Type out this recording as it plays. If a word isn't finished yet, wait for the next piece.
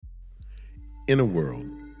In a world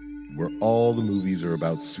where all the movies are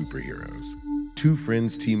about superheroes, two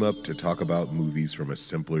friends team up to talk about movies from a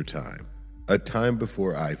simpler time, a time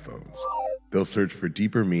before iPhones. They'll search for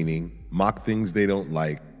deeper meaning, mock things they don't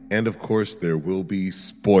like, and of course there will be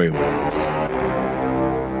spoilers.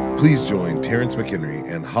 Please join Terrence McHenry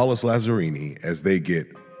and Hollis Lazzarini as they get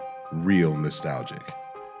real nostalgic.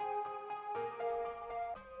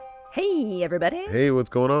 Hey, everybody. Hey, what's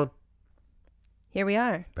going on? Here we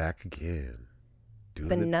are. Back again.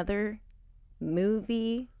 With another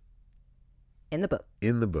movie in the book.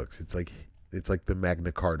 In the books. It's like the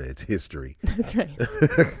Magna Carta. It's history. That's right.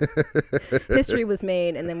 History was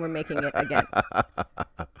made and then we're making it again.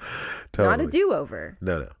 Totally. Not a do-over.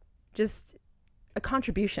 No. Just a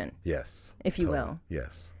contribution. Yes. If you will.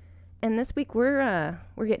 Yes. And this week we're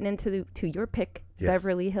getting into your pick, Yes.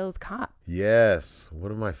 Beverly Hills Cop. Yes.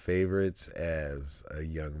 One of my favorites as a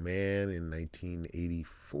young man in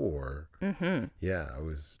 1984. Mm-hmm. Yeah, I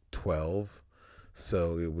was 12.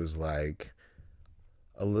 So it was like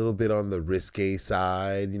a little bit on the risque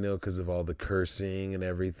side, because of all the cursing and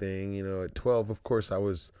everything. At 12, of course, I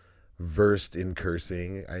was versed in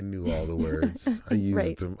cursing. I knew all the words. I used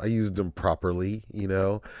Right. them. I used them properly,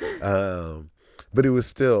 But it was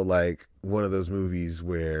still like one of those movies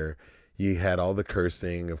where you had all the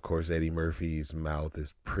cursing. Of course, Eddie Murphy's mouth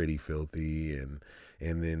is pretty filthy, and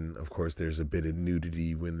then of course there's a bit of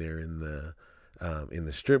nudity when they're in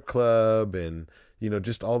the strip club, and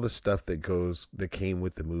just all the stuff that came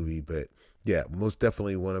with the movie. But yeah, most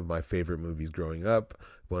definitely one of my favorite movies growing up,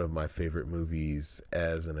 one of my favorite movies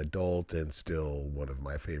as an adult, and still one of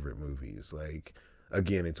my favorite movies. Like,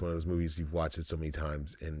 again, it's one of those movies you've watched it so many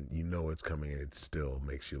times and you know it's coming and it still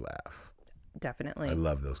makes you laugh. Definitely. I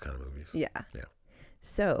love those kind of movies. Yeah. Yeah.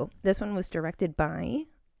 So this one was directed by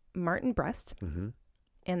Martin Brest, Mm-hmm.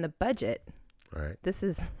 and the budget. All right. This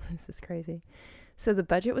is crazy. So the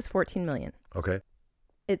budget was $14 million. Okay.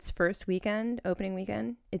 Its opening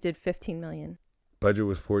weekend, it did $15 million. Budget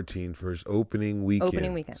was 14 for its opening weekend.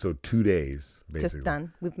 Opening weekend. So 2 days, basically. Just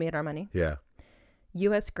done. We've made our money. Yeah.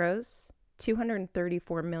 U.S. gross,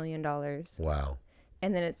 $234 million. Wow.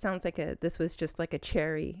 And then it sounds like this was just like a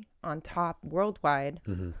cherry on top worldwide.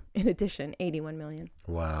 Mm-hmm. In addition, $81 million.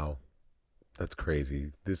 Wow. That's crazy.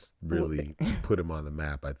 This really put him on the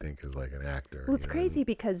map, I think, as like an actor. Well, it's crazy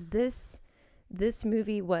because this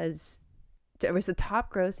movie it was a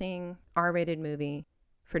top grossing R-rated movie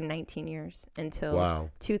for 19 years until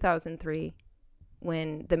 2003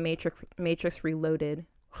 when the Matrix Reloaded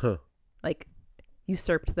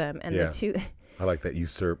usurped them, and the two. I like that,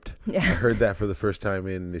 usurped. Yeah. I heard that for the first time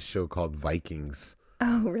in this show called Vikings.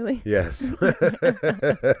 Oh, really? Yes.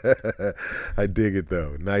 I dig it,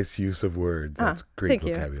 though. Nice use of words. That's great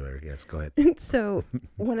vocabulary. Yes, go ahead. So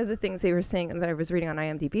one of the things they were saying that I was reading on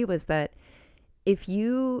IMDb was that if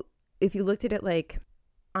you looked at it like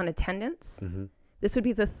on attendance, Mm-hmm. this would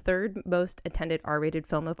be the third most attended R-rated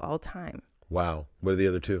film of all time. Wow. What are the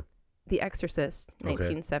other two? The Exorcist,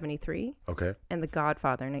 1973. Okay. And The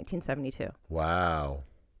Godfather, 1972. Wow.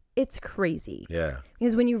 It's crazy. Yeah.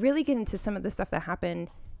 Because when you really get into some of the stuff that happened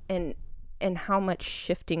and how much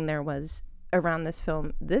shifting there was around this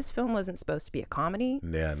film wasn't supposed to be a comedy.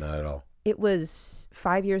 Yeah, not at all. It was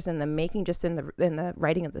 5 years in the making, just in the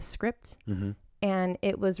writing of the script. Mm-hmm. And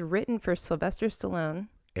it was written for Sylvester Stallone.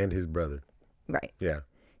 And his brother. Right. Yeah.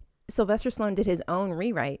 Sylvester Stallone did his own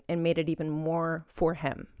rewrite and made it even more for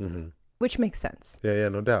him, Mm-hmm. which makes sense. Yeah,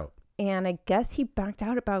 no doubt. And I guess he backed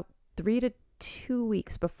out about 3 to 2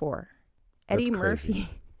 weeks before. That's Eddie crazy.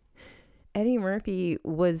 Murphy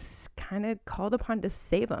was kind of called upon to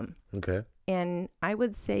save him. Okay. And I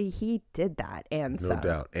would say he did that and No some.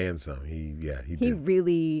 doubt. And some. He He did.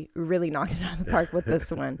 really, really knocked it out of the park with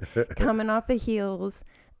this one. Coming off the heels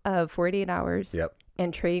of 48 Hours Yep.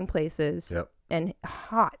 and Trading Places. Yep. And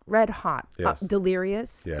red hot, Yes.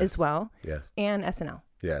 Delirious Yes. as well, Yes. and SNL.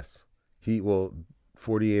 Yes.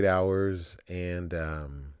 48 Hours and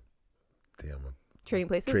Trading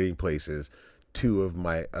Places. Trading Places, two of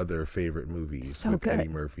my other favorite movies So with good. Eddie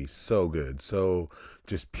Murphy. So good. So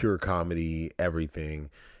just pure comedy, everything.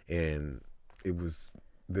 And it was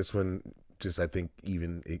this one just, I think,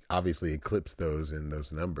 even it obviously eclipsed those in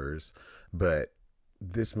those numbers, but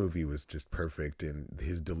this movie was just perfect in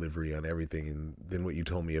his delivery on everything. And then what you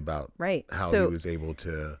told me about how he was able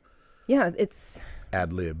to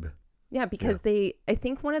ad lib. Yeah, because I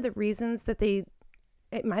think one of the reasons that it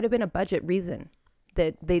might have been a budget reason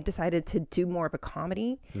that they decided to do more of a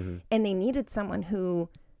comedy, Mm-hmm. and they needed someone who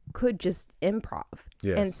could just improv.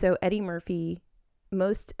 Yes. And so Eddie Murphy,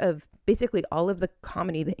 most of basically all of the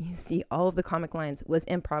comedy that you see, all of the comic lines was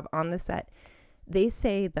improv on the set. They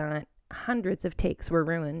say that hundreds of takes were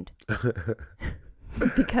ruined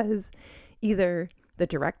because either the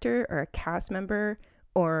director or a cast member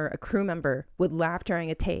or a crew member would laugh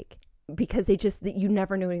during a take because you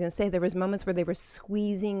never knew what he was going to say. There was moments where they were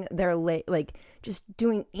squeezing their like just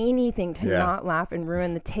doing anything to not laugh and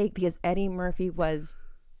ruin the take because Eddie Murphy was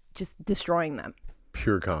just destroying them.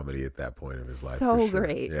 Pure comedy at that point of his life. So for sure.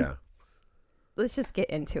 great. Yeah. Let's just get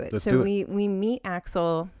into it. Let's so do we meet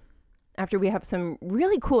Axel after we have some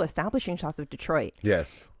really cool establishing shots of Detroit.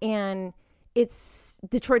 Yes. And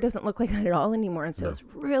Detroit doesn't look like that at all anymore. And so it's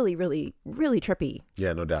really, really, really trippy.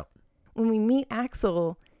 Yeah, no doubt. When we meet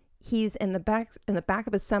Axel, he's in the back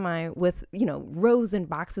of a semi with, rows and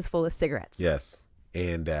boxes full of cigarettes. Yes.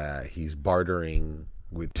 And he's bartering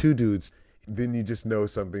with two dudes. Then you just know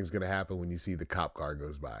something's going to happen when you see the cop car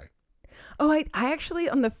goes by. Oh, I actually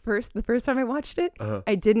on the first time I watched it,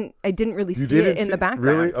 I didn't really see it in the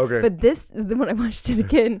background. Really? Okay. But when I watched it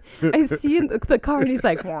again, I see the car and he's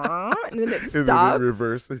like, wah, and then it stops. And then it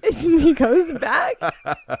reverses. And he goes back.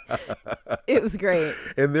 It was great.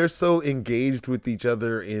 And they're so engaged with each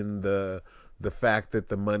other in the fact that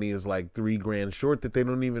the money is like $3,000 short that they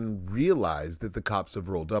don't even realize that the cops have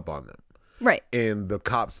rolled up on them. Right. And the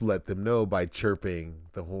cops let them know by chirping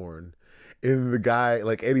the horn. And the guy,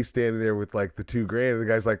 like Eddie's standing there with like the $2,000. And the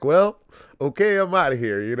guy's like, well, okay, I'm out of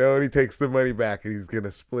here, and he takes the money back and he's going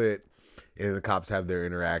to split. And the cops have their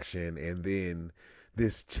interaction. And then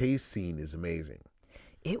this chase scene is amazing.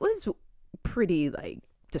 It was pretty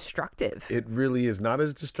destructive. It really is not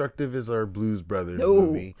as destructive as our Blues Brothers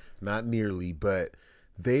movie. Not nearly, but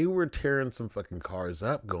they were tearing some fucking cars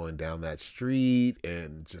up going down that street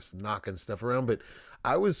and just knocking stuff around. But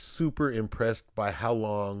I was super impressed by how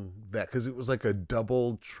long because it was like a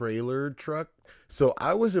double trailer truck. So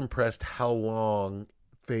I was impressed how long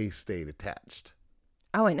they stayed attached.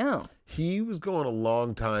 Oh, I know. He was going a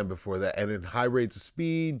long time before that and in high rates of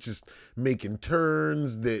speed, just making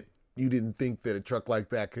turns that you didn't think that a truck like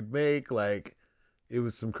that could make. It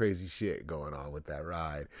was some crazy shit going on with that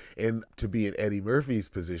ride. And to be in Eddie Murphy's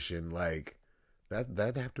position,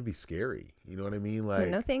 that'd have to be scary. You know what I mean?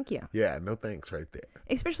 No, thank you. Yeah, no thanks right there.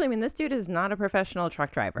 Especially, this dude is not a professional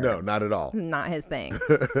truck driver. No, not at all. Not his thing.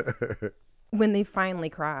 When they finally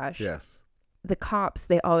crash, yes, the cops,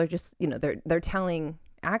 they all are just, they're telling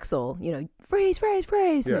Axel, freeze,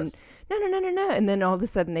 yes. and no. And then all of a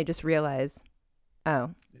sudden they just realize,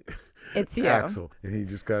 oh, it's you. Axel. And he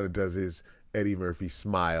just kind of does his Eddie Murphy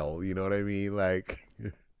smile. You know what I mean?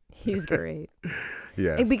 He's great.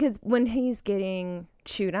 Yes. And because when he's getting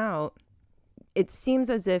chewed out, it seems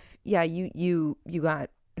as if, you got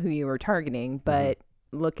who you were targeting, but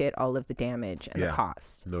look at all of the damage and the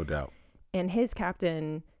cost. No doubt. And his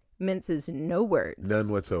captain minces no words.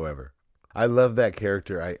 None whatsoever. I love that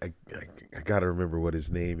character. I gotta remember what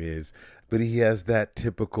his name is, but he has that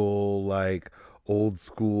typical old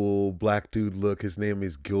school black dude look. His name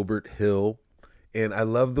is Gilbert Hill. And I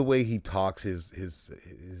love the way he talks. His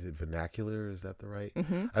is it vernacular? Is that the right?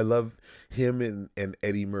 Mm-hmm. I love him and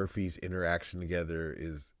Eddie Murphy's interaction together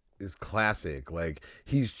is classic.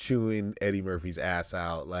 He's chewing Eddie Murphy's ass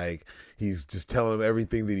out. He's just telling him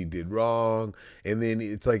everything that he did wrong. And then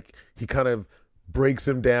it's he kind of breaks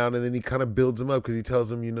him down and then he kind of builds him up because he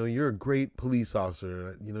tells him, you're a great police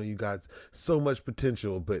officer. You got so much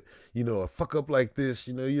potential, but a fuck up like this,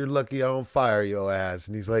 you're lucky I don't fire your ass.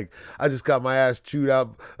 And he's like, I just got my ass chewed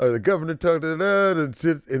out, or the governor told it, and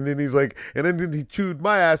shit. And then he's like, and then he chewed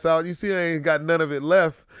my ass out. You see, I ain't got none of it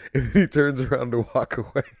left. And then he turns around to walk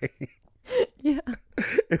away. Yeah.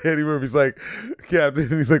 And Eddie Murphy's like, Captain,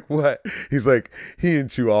 and he's like, what? He's like, he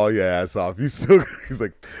didn't chew all your ass off. He's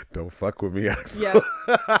like, don't fuck with me, asshole.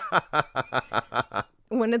 Yeah.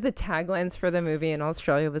 One of the taglines for the movie in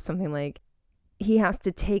Australia was something like, he has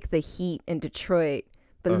to take the heat in Detroit,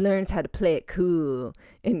 but learns how to play it cool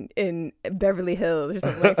in Beverly Hills or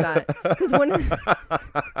something like that. Because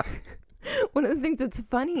one of the things that's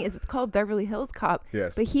funny is it's called Beverly Hills Cop,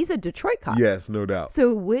 yes, but he's a Detroit cop. Yes, no doubt.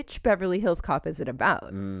 So which Beverly Hills Cop is it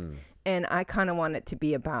about? And I kind of want it to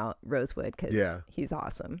be about Rosewood because he's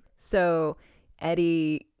awesome. So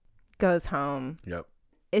Eddie goes home. Yep.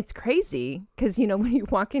 It's crazy because, when you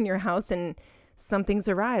walk in your house and something's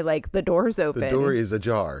awry, the door's open. The door is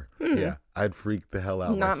ajar. Yeah, I'd freak the hell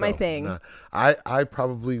out. Not myself. my thing. I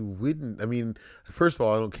probably wouldn't. I mean, first of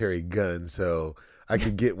all, I don't carry a gun, so I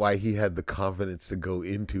could get why he had the confidence to go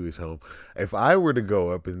into his home. If I were to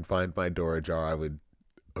go up and find my door ajar, I would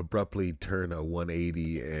abruptly turn a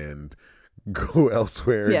 180 and go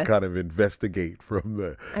elsewhere and kind of investigate from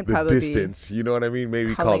the distance. You know what I mean?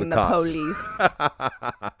 Maybe call the cops.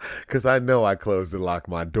 Because I know I closed and locked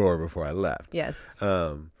my door before I left. Yes.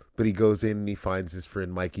 But But he goes in and he finds his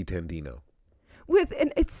friend Mikey Tandino.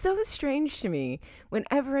 And it's so strange to me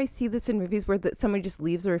whenever I see this in movies where somebody just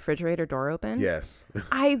leaves the refrigerator door open. Yes.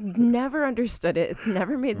 I've never understood it. It's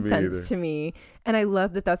never made sense either. to me. And I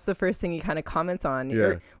love that that's the first thing he kind of comments on. Yeah.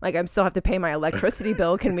 You're like, I still have to pay my electricity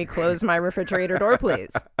bill. Can we close my refrigerator door,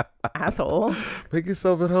 please? Asshole. Make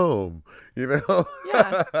yourself at home,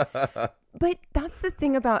 Yeah. But that's the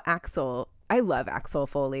thing about Axel. I love Axel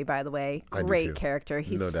Foley, by the way. Great character.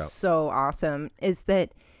 He's No doubt. so awesome. Is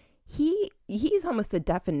that he's almost the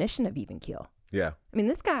definition of even keel. Yeah. I mean,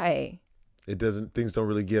 this guy. Things don't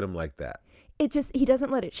really get him like that. He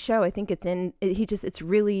doesn't let it show. I think it's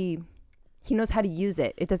really, he knows how to use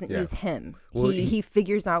it. It doesn't use him. Well, he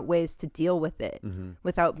figures out ways to deal with it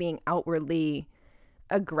without being outwardly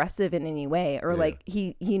aggressive in any way, or like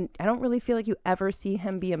he I don't really feel like you ever see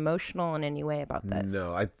him be emotional in any way about this.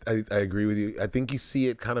 No, I agree with you. I think you see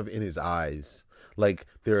it kind of in his eyes. Like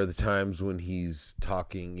there are the times when he's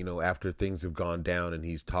talking, after things have gone down and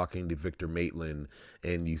he's talking to Victor Maitland,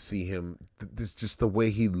 and you see him, this just the way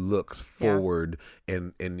he looks forward,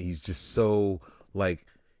 and he's just so like,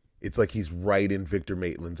 it's like he's right in Victor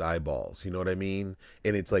Maitland's eyeballs. You know what I mean?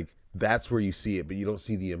 And it's like, that's where you see it, but you don't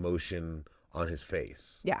see the emotion on his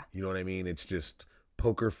face. Yeah. You know what I mean? It's just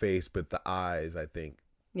poker face, but the eyes, I think,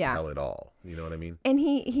 tell it all. You know what I mean? And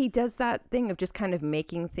he does that thing of just kind of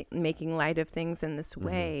making light of things in this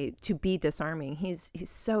way to be disarming. He's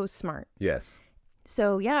so smart. Yes.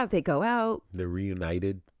 So yeah, they go out. They're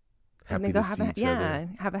reunited. Happy and they go to see each other.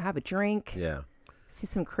 have a drink. Yeah. See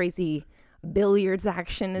some crazy billiards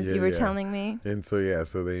action, as you were telling me. And so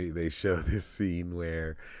they show this scene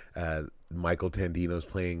where Michael Tandino's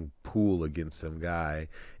playing pool against some guy,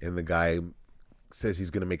 and the guy says he's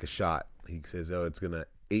going to make a shot. He says, it's going to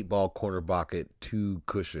 8-ball corner bucket, 2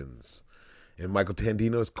 cushions. And Michael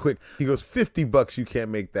Tandino's quick. He goes, $50 you can't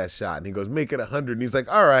make that shot. And he goes, make it 100. And he's like,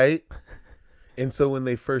 all right. And so when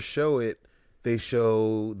they first show it, they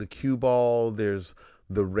show the cue ball. There's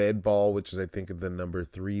the red ball, which is, I think, the number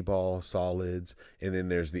 3 ball solids. And then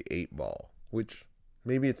there's the 8-ball, which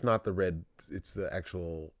maybe it's not the red. It's the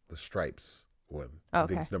stripes one. I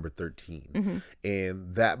think it's number 13. Mm-hmm.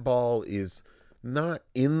 And that ball is not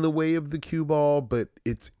in the way of the cue ball, but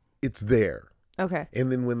it's there. Okay.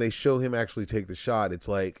 And then when they show him actually take the shot, it's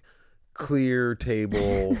like clear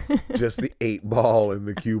table, just the 8-ball and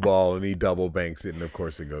the cue ball, and he double banks it, and of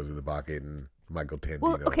course it goes in the bucket, and Michael Tandino.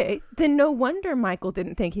 Well, okay, then no wonder Michael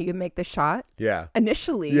didn't think he could make the shot. Yeah.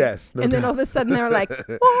 Initially. Yes. No and doubt. Then all of a sudden they're like,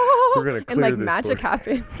 whoa, we're gonna clear and like this magic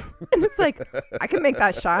happens. And it's like, I can make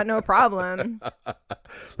that shot, no problem.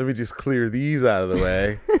 Let me just clear these out of the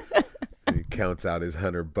way. He counts out his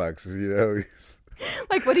 $100, He's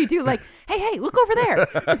like, what do you do? Like, hey, look over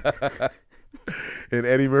there. And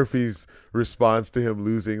Eddie Murphy's response to him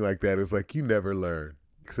losing like that is like, you never learn.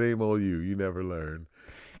 Same old you never learn.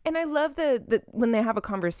 And I love the when they have a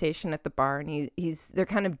conversation at the bar, and they're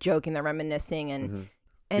kind of joking, they're reminiscing, and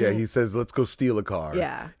he says, let's go steal a car.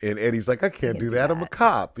 Yeah. And Eddie's like, I can't do that. I'm a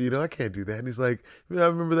cop. I can't do that. And he's like, I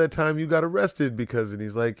remember that time you got arrested because, and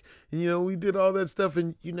he's like, we did all that stuff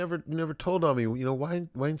and you never told on me. Why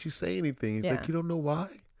didn't you say anything? He's like, you don't know why?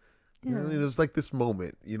 There's like this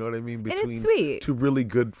moment, you know what I mean? Between two really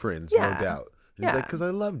good friends, no doubt. And he's like, because I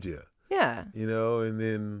loved you. Yeah. And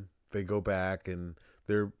then they go back and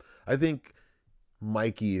I think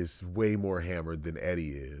Mikey is way more hammered than Eddie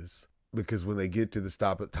is, because when they get to the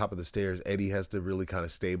top of the stairs, Eddie has to really kind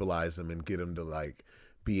of stabilize him and get him to like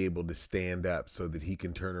be able to stand up so that he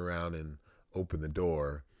can turn around and open the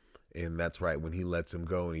door. And that's right, when he lets him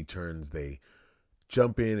go and he turns, they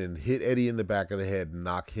jump in and hit Eddie in the back of the head and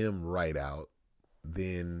knock him right out.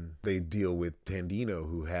 Then they deal with Tandino,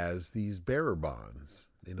 who has these bearer bonds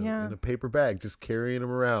in a paper bag, just carrying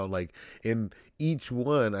them around. Like, in each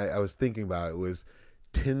one, I was thinking about it, was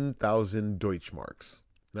 10,000 Deutschmarks.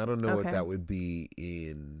 I don't know what that would be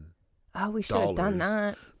in we should have done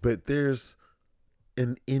that. But there's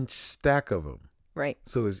an inch stack of them. Right.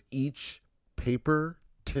 So is each paper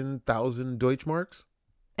 10,000 Deutschmarks?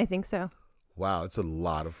 I think so. Wow, it's a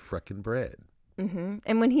lot of frickin' bread. Mm-hmm.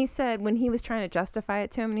 And when he was trying to justify it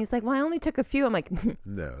to him, and he's like, well, I only took a few. I'm like,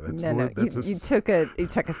 no, you took a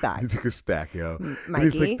stack. You took a stack, yo.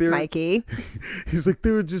 Mikey. He's like,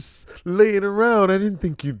 they were just laying around. I didn't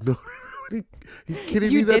think you'd know. Are you kidding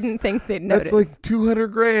me? You didn't think they'd notice. That's like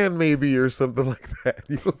 $200,000 maybe, or something like that.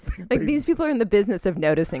 You don't think these people are in the business of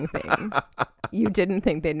noticing things. You didn't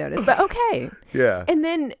think they'd notice, but okay. Yeah. And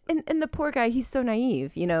then, and the poor guy, he's so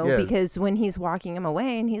naive, because when he's walking him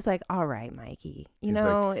away, and he's like, all right, Mikey,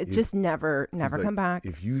 it's just never come back.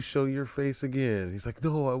 If you show your face again, he's like,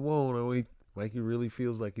 no, I won't. Mikey really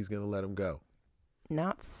feels like he's going to let him go.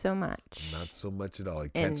 Not so much. Not so much at all. He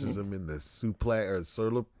catches him in the suplex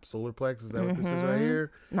or solarplex. Is that what this is right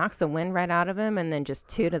here? Knocks the wind right out of him and then just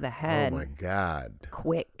 2 to the head. Oh my God.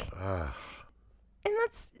 Quick. And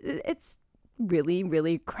it's really,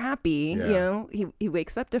 really crappy. Yeah. You know, he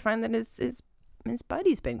wakes up to find that his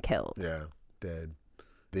buddy's been killed. Yeah, dead.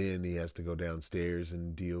 Then he has to go downstairs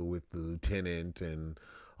and deal with the lieutenant and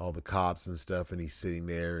all the cops and stuff, and he's sitting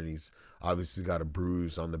there, and he's obviously got a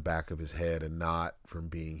bruise on the back of his head, a knot from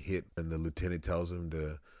being hit, and the lieutenant tells him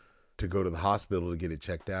to go to the hospital to get it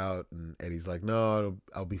checked out, and Eddie's like, no,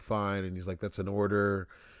 I'll be fine, and he's like, that's an order.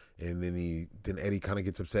 And then Eddie kind of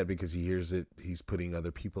gets upset because he hears that he's putting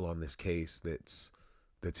other people on this case that's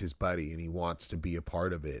his buddy, and he wants to be a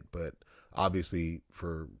part of it, but obviously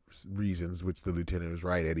for reasons, which the lieutenant was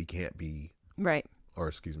right, Eddie can't be, right, or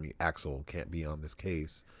excuse me, Axel can't be on this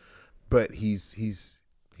case, but he's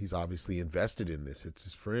obviously invested in this. It's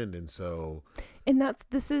his friend, and so. And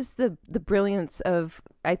this is the brilliance of,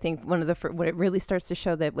 I think, one of the what it really starts to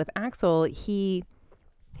show that with Axel, he's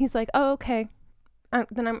like, oh, okay,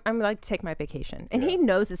 then I'm like to take my vacation, and he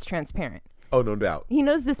knows it's transparent. Oh, no doubt. He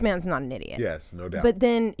knows this man's not an idiot. Yes, no doubt. But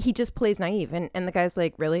then he just plays naive, and the guy's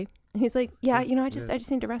like, really? And he's like, yeah, I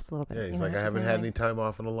just need to rest a little bit. Yeah, he's like, I haven't had any time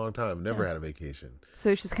off in a long time. Never had a vacation.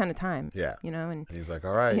 So it's just kind of time. Yeah. And he's like,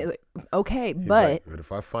 all right. He's like, okay, He's but. Like, but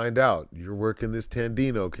if I find out you're working this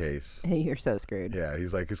Tandino case. You're so screwed. Yeah,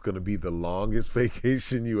 he's like, it's going to be the longest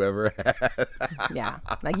vacation you ever had. Yeah,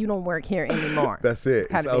 like you don't work here anymore. That's it.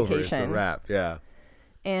 It's over. Vacation. It's a wrap. Yeah.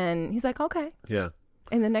 And he's like, okay. Yeah.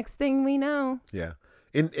 And the next thing we know. Yeah.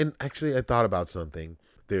 And actually, I thought about something.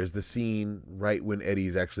 There's the scene right when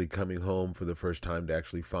Eddie's actually coming home for the first time to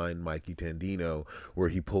actually find Mikey Tandino, where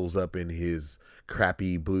he pulls up in his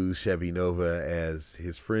crappy blue Chevy Nova, as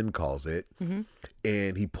his friend calls it. Mm-hmm.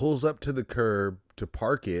 And he pulls up to the curb to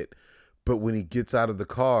park it. But when he gets out of the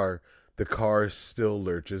car still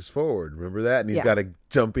lurches forward. Remember that? And he's got to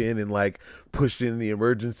jump in and like push in the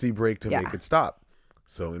emergency brake to make it stop.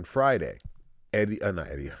 So in Friday,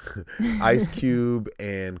 Ice Cube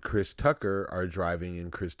and Chris Tucker are driving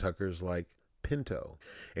in Chris Tucker's like Pinto,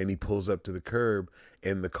 and he pulls up to the curb,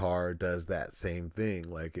 and the car does that same thing.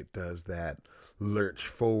 Like it does that lurch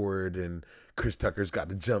forward, and Chris Tucker's got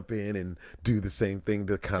to jump in and do the same thing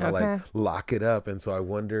to kind of like lock it up. And so I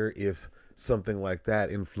wonder if something like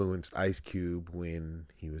that influenced Ice Cube when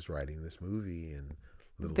he was writing this movie, and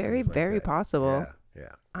very, very that. Possible.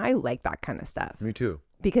 Yeah. I like that kind of stuff. Me too.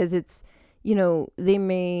 Because it's, they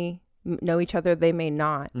may know each other, they may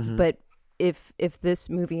not. Mm-hmm. But if this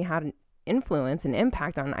movie had an influence and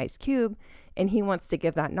impact on Ice Cube, and he wants to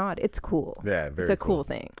give that nod, it's cool. Yeah, very It's a cool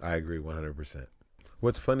thing. I agree 100%.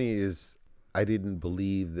 What's funny is I didn't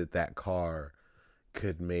believe that car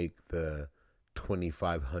could make the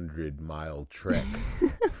 2,500 mile trek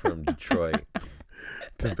from Detroit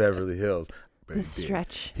to Beverly Hills. The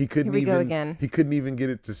stretch. He couldn't Here we even go again. He couldn't even get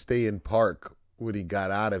it to stay in park when he got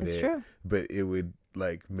out of it. True. But it would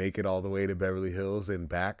like make it all the way to Beverly Hills and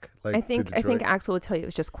back. Like I think Axel would tell you it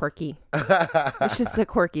was just quirky. It's just a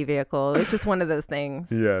quirky vehicle. It's just one of those things.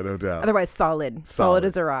 Yeah, no doubt. Otherwise, solid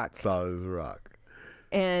as a rock. Solid as a rock.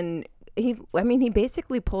 And he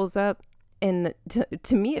basically pulls up. And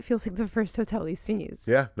to me, it feels like the first hotel he sees.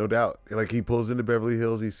 Yeah, no doubt. Like he pulls into Beverly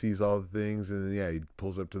Hills, he sees all the things, and then he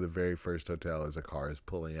pulls up to the very first hotel as a car is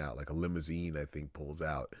pulling out. Like a limousine, I think, pulls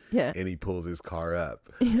out. Yeah. And he pulls his car up.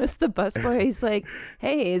 Yes, the busboy. He's like,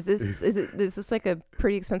 "Hey, is this like a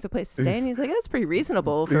pretty expensive place to stay?" And he's like, "That's pretty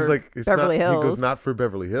reasonable for Beverly Hills." He goes, "Not for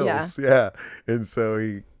Beverly Hills." Yeah. And so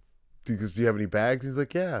he goes, "Do you have any bags?" He's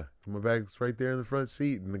like, "Yeah, my bag's right there in the front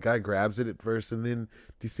seat." And the guy grabs it at first, and then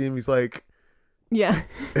do you see him? He's like. Yeah.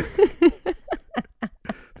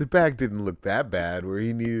 The bag didn't look that bad where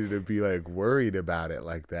he needed to be like worried about it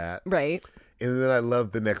like that. Right. And then I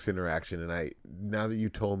love the next interaction. And now that you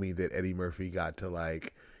told me that Eddie Murphy got to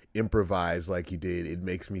like improvise like he did, it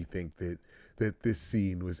makes me think that this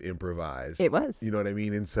scene was improvised. It was. You know what I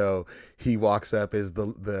mean? And so he walks up as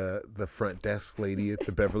the front desk lady at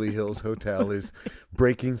the Beverly Hills Hotel is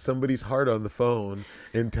breaking somebody's heart on the phone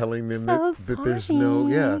and telling them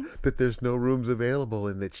that there's no rooms available,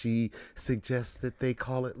 and that she suggests that they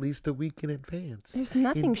call at least a week in advance. There's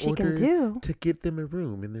nothing she can do to get them a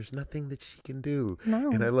room, and there's nothing that she can do.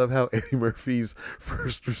 No. And I love how Eddie Murphy's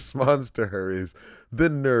first response to her is the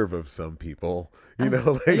nerve of some people. You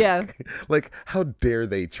know, like how dare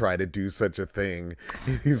they try to do such a thing?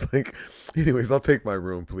 And he's like, anyways, I'll take my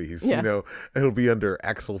room, please. Yeah. You know, it'll be under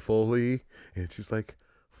Axel Foley. And she's like,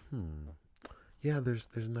 yeah, there's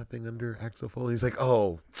nothing under Axel Foley. He's like,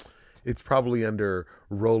 oh, It's probably under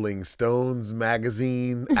Rolling Stones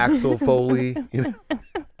magazine, Axel Foley, you know.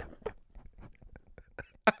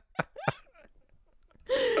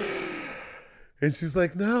 And she's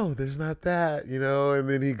like, no, there's not that, you know. And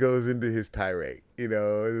then he goes into his tirade, you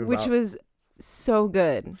know. Which was so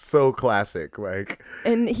good. So classic. Like,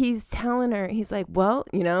 and he's telling her, he's like, well,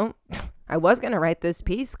 you know, I was going to write this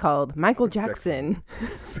piece called Michael Jackson.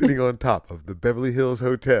 Sitting on top of the Beverly Hills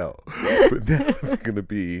Hotel. But now it's going to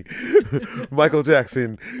be Michael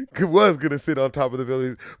Jackson was going to sit on top of the Beverly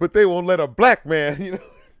Hills, but they won't let a black man, you know.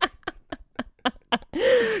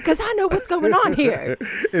 Because I know what's going on here.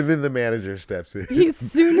 And then the manager steps in. As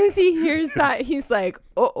soon as he hears that, he's like,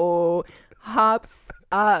 uh-oh, hops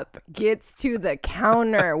up, gets to the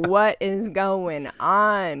counter. What is going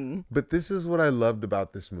on? But this is what I loved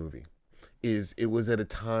about this movie, is it was at a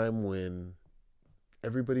time when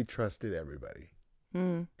everybody trusted everybody.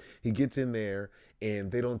 He gets in there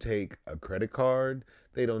and they don't take a credit card.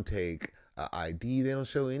 They don't take ID. They don't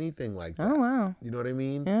show anything like that. Oh, wow. You know what I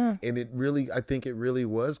mean? Yeah. And I think it really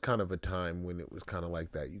was kind of a time when it was kind of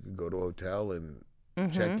like that. You could go to a hotel and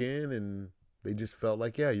check in and they just felt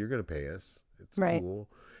like, yeah, you're going to pay us. It's cool.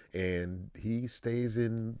 And he stays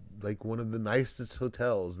in like one of the nicest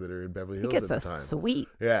hotels that are in Beverly Hills at the time. He gets a suite.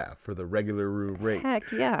 Yeah, for the regular room rate.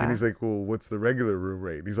 Heck yeah. And he's like, well, what's the regular room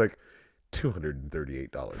rate? And he's like, $238 a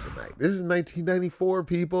night. This is 1994,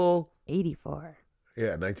 people. 84.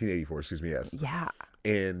 Yeah, 1984, excuse me, yes. Yeah.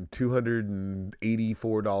 And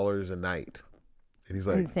 $284 a night. And he's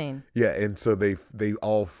like, insane. Yeah, and so they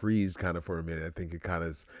all freeze kind of for a minute. I think it kind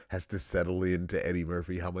of has to settle into Eddie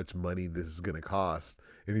Murphy how much money this is going to cost.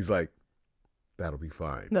 And he's like, that'll be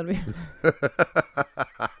fine.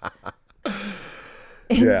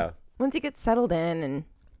 Yeah. Once he gets settled in and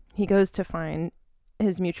he goes to find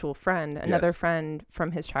his mutual friend, another friend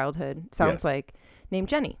from his childhood, sounds like, named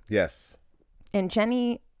Jenny. Yes. And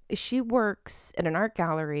Jenny, she works at an art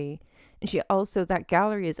gallery, and that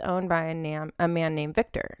gallery is owned by a man named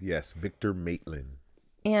Victor. Yes, Victor Maitland.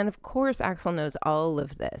 And of course, Axel knows all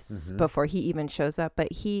of this before he even shows up.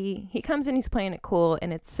 But he comes in, he's playing it cool,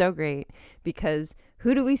 and it's so great because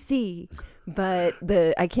who do we see? But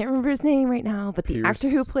I can't remember his name right now, but the actor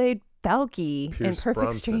who played Balky in Perfect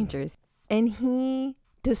Bronson. Strangers, and he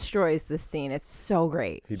destroys this scene. It's so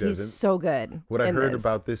great. He's so good. What I heard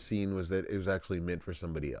about this scene was that it was actually meant for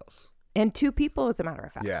somebody else. And two people, as a matter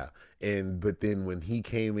of fact. Yeah. But then when he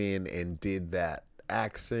came in and did that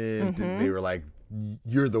accent, they were like,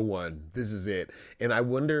 you're the one. This is it. And I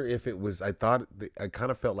wonder if it was, I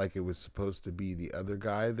kind of felt like it was supposed to be the other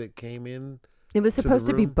guy that came in. It was supposed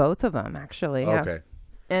to be both of them, actually. Yeah. Okay.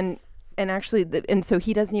 And actually, and so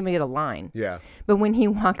he doesn't even get a line. Yeah. But when he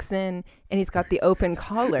walks in and he's got the open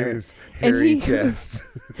collar, his hairy chest.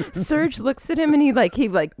 Serge looks at him and he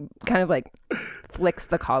kind of flicks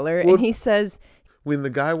the collar and he says, when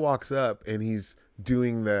the guy walks up and he's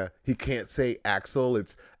doing he can't say Axel,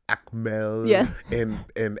 it's Akmel. Yeah.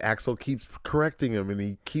 And Axel keeps correcting him and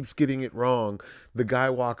he keeps getting it wrong. The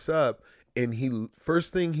guy walks up and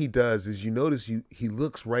first thing he does is you notice he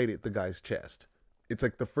looks right at the guy's chest. It's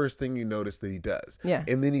like the first thing you notice that he does. Yeah.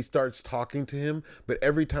 And then he starts talking to him. But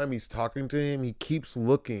every time he's talking to him, he keeps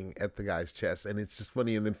looking at the guy's chest. And it's just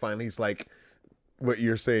funny. And then finally he's like, what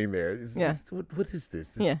you're saying there. What is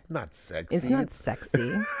this? This is not sexy. It's not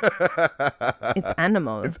sexy. It's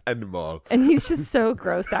animal. It's animal. And he's just so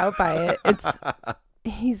grossed out by it.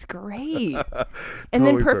 He's great. And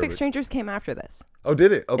then Perfect Strangers came after this. Oh,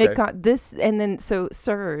 did it? Okay. It got this. And then so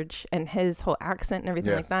Serge and his whole accent and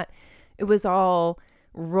everything like that. It was all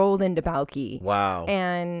rolled into Balky. Wow.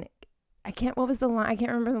 And what was the line? I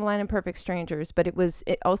can't remember the line in Perfect Strangers, but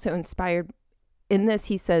it also inspired. In this,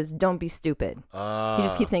 he says, don't be stupid. He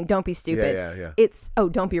just keeps saying, don't be stupid. Yeah. It's,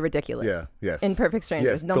 don't be ridiculous. Yeah, yes. In Perfect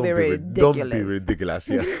Strangers, Yes, don't be ridiculous. Don't be ridiculous,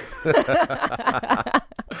 yes.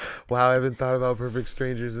 Wow, I haven't thought about Perfect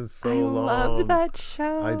Strangers in so long. I loved that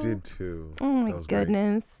show. I did too. Oh my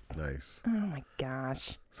goodness. Great. Nice. Oh my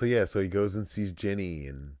gosh. So he goes and sees Jenny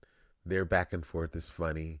and they're back and forth. It's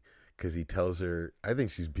funny because he tells her, I think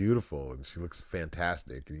she's beautiful and she looks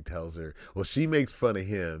fantastic. And he tells her, well, she makes fun of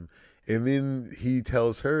him. And then he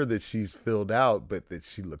tells her that she's filled out, but that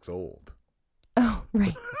she looks old. Oh,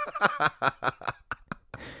 right.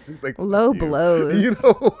 She's like, low blows. You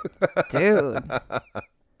know? Dude.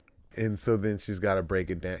 And so then she's got to break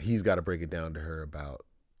it down. He's got to break it down to her about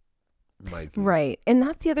Mikey. Right. And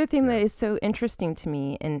that's the other thing that is so interesting to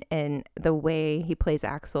me and the way he plays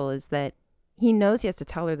Axel is that he knows he has to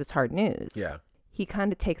tell her this hard news. Yeah. he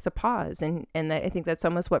kind of takes a pause, and I think that's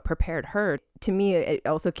almost what prepared her. To me, it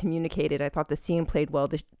also communicated, I thought the scene played well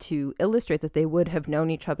to illustrate that they would have known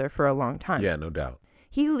each other for a long time. Yeah, no doubt.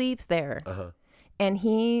 He leaves there, and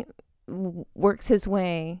he works his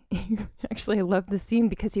way. Actually, I love the scene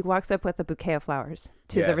because he walks up with a bouquet of flowers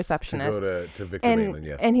to the receptionist. To go to Victor Maitland,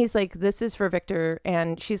 yes. And he's like, "This is for Victor,"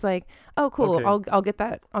 and she's like, "Oh, cool. Okay. I'll get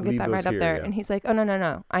that. I'll get that right up there." Yeah. And he's like, "Oh,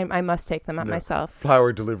 no. I must take them myself.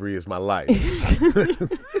 Flower delivery is my life."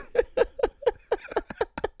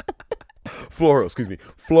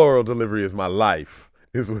 Floral delivery is my life,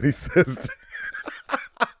 is what he says.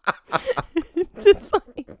 Just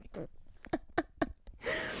like,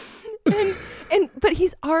 but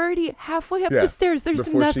he's already halfway up the stairs.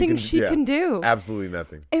 There's nothing she can do. Absolutely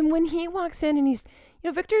nothing. And when he walks in and he's,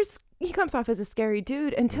 he comes off as a scary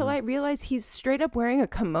dude until I realize he's straight up wearing a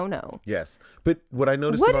kimono. Yes. But what I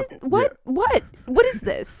noticed what is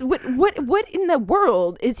this? What in the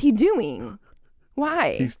world is he doing?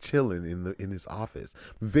 Why? He's chilling in his office.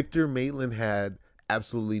 Victor Maitland had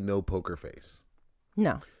absolutely no poker face.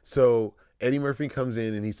 No. So Eddie Murphy comes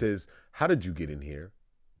in and he says, "How did you get in here?"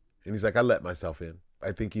 And he's like, "I let myself in."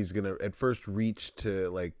 I think he's going to at first reach to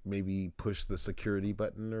like maybe push the security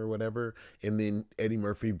button or whatever. And then Eddie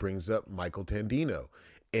Murphy brings up Michael Tandino.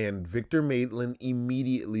 And Victor Maitland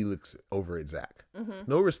immediately looks over at Zach. Mm-hmm.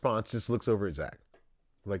 No response, just looks over at Zach.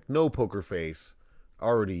 Like, no poker face.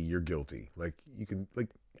 Already you're guilty. Like, you can, like,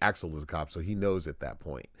 Axel is a cop, so he knows at that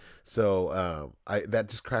point. So that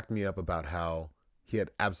just cracked me up about how he had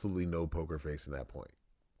absolutely no poker face in that point.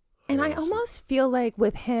 And I almost feel like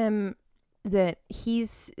with him that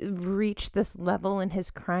he's reached this level in his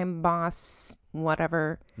crime boss,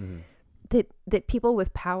 whatever, that people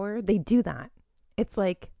with power, they do that. It's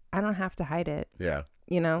like, I don't have to hide it. Yeah.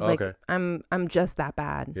 Like I'm just that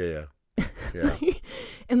bad. Yeah.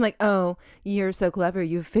 And like, "Oh, you're so clever.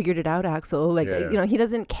 You've figured it out, Axel." Like, he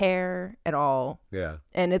doesn't care at all. Yeah.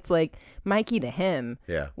 And it's like Mikey to him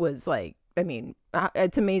was like, I mean,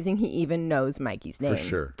 it's amazing he even knows Mikey's name. For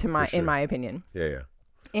sure. In my opinion. Yeah.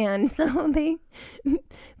 And so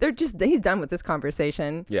he's done with this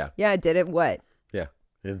conversation. Yeah. Yeah, did it what? Yeah.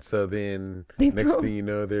 And so then next thing you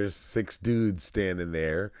know, there's 6 dudes standing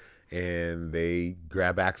there and they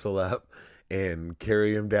grab Axel up and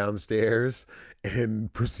carry him downstairs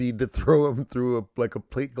and proceed to throw him through a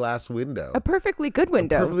plate glass window. A perfectly good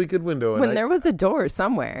window. When there was a door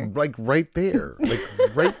somewhere. Like right there, like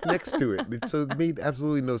right next to it. So it made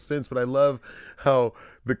absolutely no sense. But I love how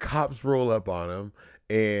the cops roll up on him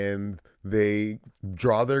and they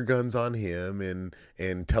draw their guns on him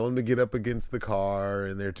and tell him to get up against the car.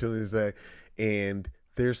 And they're telling us that. And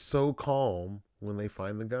they're so calm when they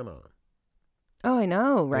find the gun on him. Oh, I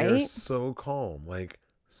know, right? They're so calm, like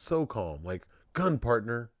gun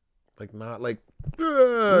partner, like not like, you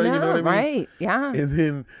know what I mean? Right? Yeah. And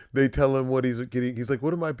then they tell him what he's getting. He's like,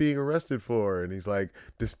 "What am I being arrested for?" And he's like,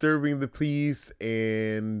 "Disturbing the peace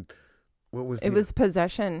and what was it? Was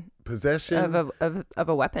possession of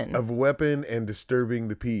a weapon. Of a weapon and disturbing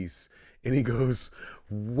the peace." And he goes,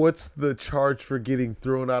 "What's the charge for getting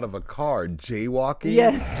thrown out of a car? Jaywalking?"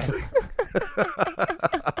 Yes.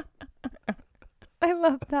 I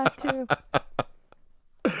love that too.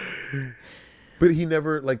 But he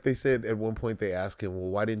never, like they said at one point, they asked him,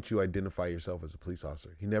 "Well, why didn't you identify yourself as a police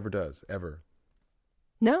officer?" He never does, ever.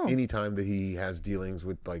 No. Anytime that he has dealings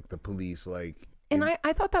with like the police, like. And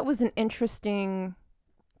I thought that was an interesting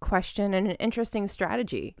question and an interesting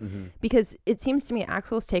strategy, because it seems to me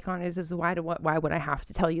Axel's take on it is why would I have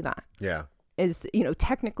to tell you that? Yeah. Is,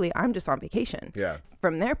 technically I'm just on vacation. Yeah.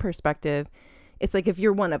 From their perspective, it's like, if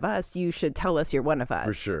you're one of us, you should tell us you're one of us.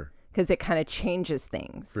 For sure. Because it kind of changes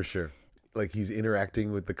things. For sure. Like, he's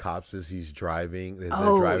interacting with the cops as he's driving, they're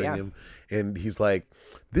driving him. And he's like,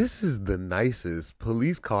 "This is the nicest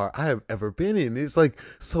police car I have ever been in. It's like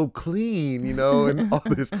so clean, and all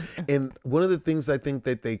this." And one of the things I think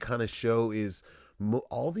that they kind of show is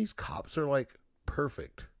all these cops are like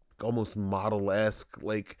perfect, almost model-esque,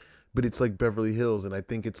 like, but it's like Beverly Hills. And I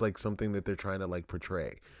think it's like something that they're trying to like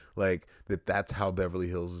portray. Like that's how Beverly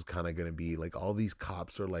Hills is kind of going to be. Like, all these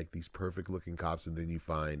cops are like these perfect looking cops. And then you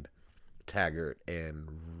find Taggart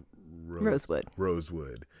and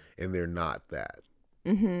Rosewood, and they're not that.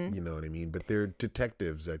 You know what I mean? But they're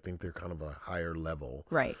detectives. I think they're kind of a higher level,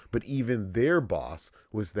 right? But even their boss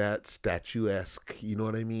was that statuesque. You know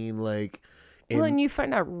what I mean? Like, and you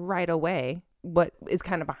find out right away what is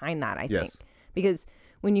kind of behind that. I think, because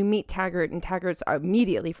when you meet Taggart, and Taggart's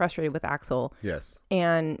immediately frustrated with Axel. Yes.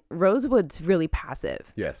 And Rosewood's really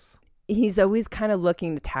passive. Yes. He's always kind of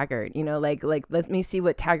looking to Taggart, like let me see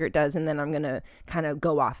what Taggart does, and then I'm going to kind of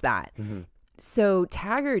go off that. So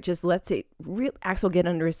Taggart just lets Axel get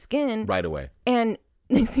under his skin right away. And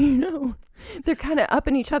next thing you know, they're kind of up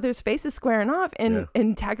in each other's faces, squaring off,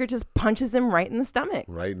 and Taggart just punches him right in the stomach.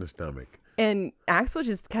 Right in the stomach. And Axel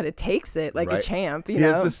just kind of takes it like a champ. You know? He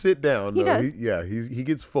has to sit down. He does. He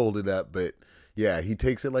gets folded up, but he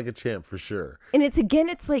takes it like a champ for sure. And it's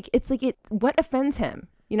what offends him,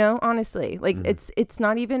 you know, honestly. Like it's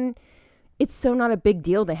not even, it's so not a big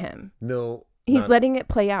deal to him. No. He's letting it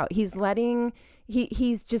play out. He's letting,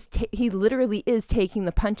 he literally is taking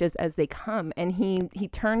the punches as they come, and he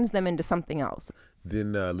turns them into something else.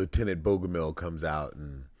 Then Lieutenant Bogomil comes out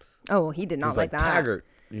and he did not like that. Taggart,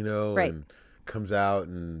 you know, right. And comes out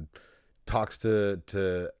and talks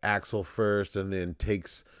to Axel first, and then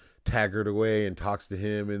takes Taggart away and talks to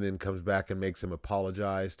him, and then comes back and makes him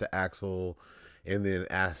apologize to Axel, and then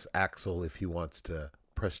asks Axel if he wants to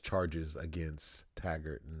press charges against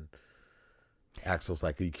Taggart, and Axel's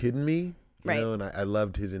like, "Are you kidding me?" You know, and I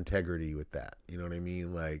loved his integrity with that. You know what I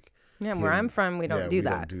mean? Like, where I'm from, we don't do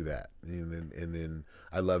that. We don't do that. And then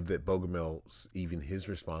I love that Bogomil's, even his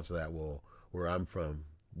response to that, well, where I'm from,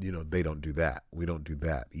 you know, they don't do that. We don't do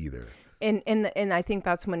that either. And I think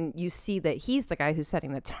that's when you see that he's the guy who's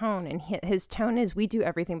setting the tone, and his tone is, we do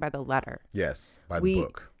everything by the letter. Yes, by the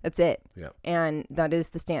book. That's it. Yeah. And that is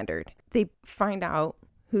the standard. They find out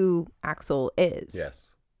who Axel is.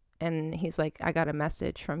 Yes. And he's like, I got a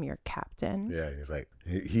message from your captain. Yeah, he's like,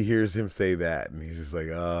 he hears him say that, and he's just like,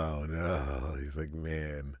 oh no. He's like,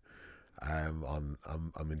 man, I'm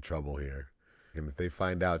in trouble here. And if they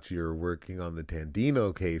find out you're working on the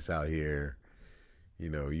Tandino case out here, you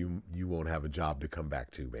know, you won't have a job to come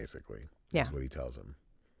back to, basically. Yeah. That's what he tells him.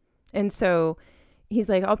 And so he's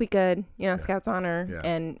like, I'll be good, you know, Scout's honor. Yeah.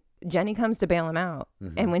 And Jenny comes to bail him out.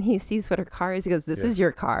 Mm-hmm. And when he sees what her car is, he goes, this is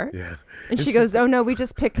your car? Yeah. And she goes, oh, no, we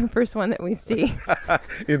just picked the first one that we see.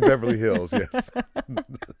 In Beverly Hills, yes. And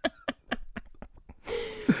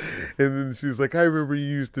then she was like, I remember you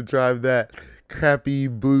used to drive that crappy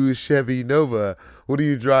blue Chevy Nova. What do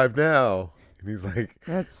you drive now? And he's like,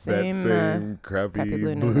 that same crappy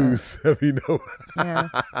blue Chevy Nova. Yeah.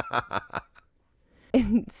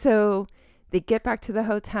 And so they get back to the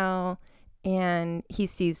hotel, and he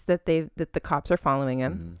sees that the cops are following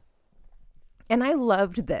him. Mm-hmm. And I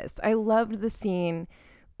loved this. I loved the scene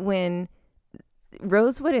when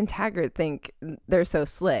Rosewood and Taggart think they're so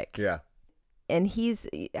slick. Yeah. And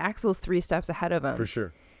Axel's 3 steps ahead of him. For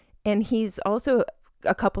sure. And he's also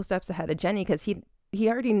a couple steps ahead of Jenny, because he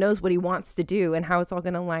already knows what he wants to do and how it's all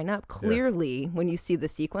going to line up clearly when you see the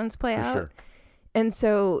sequence play out. Sure. And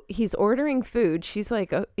so he's ordering food. She's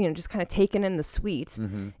like, just kind of taking in the sweet.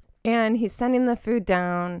 Mm-hmm. And he's sending the food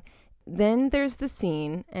down. Then there's the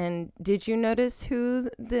scene. And did you notice who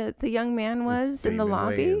the young man was in the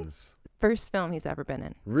lobby? Wayans. First film he's ever been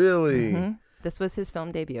in. Really? Mm-hmm. This was his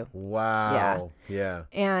film debut. Wow. Yeah.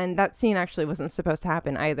 And that scene actually wasn't supposed to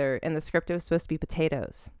happen either. In the script, it was supposed to be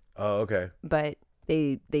potatoes. Oh, okay. But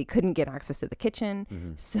they couldn't get access to the kitchen.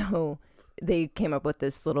 Mm-hmm. So they came up with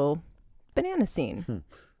this little banana scene.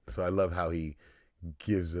 So I love how he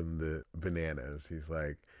gives him the bananas. He's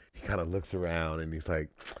like, he kind of looks around and he's like,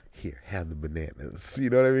 here, have the bananas. You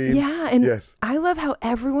know what I mean? Yeah. And yes. I love how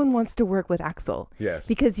everyone wants to work with Axel. Yes.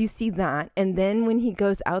 Because you see that. And then when he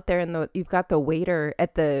goes out there and you've got the waiter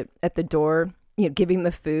at the door, giving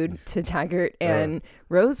the food to Taggart and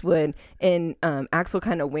Rosewood, and Axel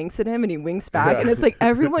kind of winks at him and he winks back. And it's like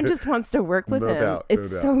everyone just wants to work with him.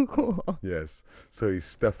 It's so cool. Yes. So he's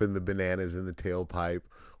stuffing the bananas in the tailpipe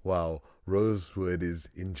while Rosewood is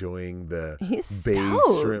enjoying the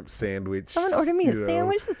Bay's shrimp sandwich. Someone ordered me a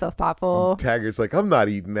sandwich. That's so thoughtful. Taggart's like, I'm not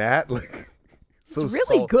eating that. Like, so it's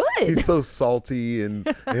really good. He's so salty, and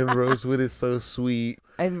Rosewood is so sweet.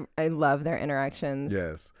 I love their interactions.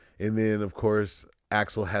 Yes. And then, of course,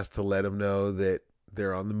 Axel has to let him know that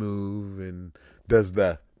they're on the move, and does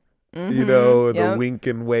the, the wink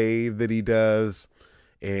and wave that he does.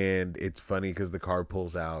 And it's funny because the car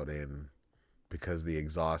pulls out, and because the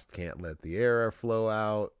exhaust can't let the air flow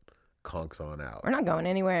out, conks on out. We're not going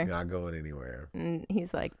anywhere. Not going anywhere. And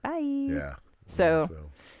he's like, bye. Yeah. So.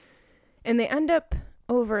 And they end up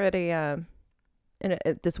over at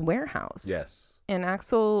at this warehouse. Yes. And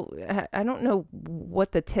Axel, I don't know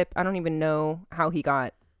what I don't even know how he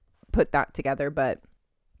put that together, but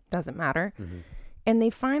doesn't matter. Mm-hmm. And they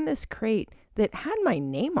find this crate that had my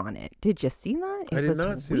name on it. Did you see that? I did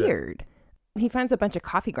not see weird. He finds a bunch of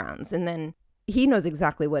coffee grounds, and then he knows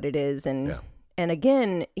exactly what it is. And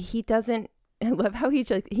again, he doesn't. I love how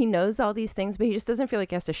he knows all these things, but he just doesn't feel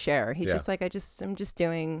like he has to share. He's just like, I'm just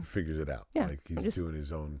doing. Figures it out. Yeah. Like he's doing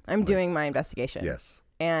his own. I'm doing my investigation. Yes.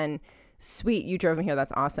 And sweet, you drove me here,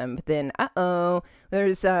 that's awesome. But then,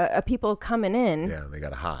 there's people coming in. Yeah, they got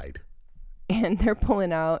to hide. And they're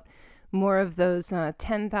pulling out more of those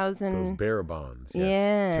 10,000. Those bearer bonds.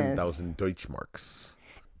 Yes. 10,000 Deutschmarks.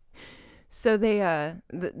 So they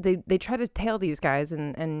try to tail these guys,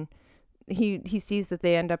 and he sees that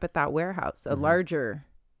they end up at that warehouse, a larger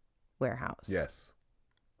warehouse. Yes.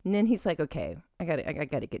 And then he's like, okay, I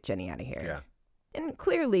gotta get Jenny out of here. Yeah. And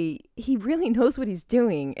clearly he really knows what he's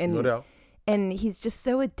doing. And no doubt. And he's just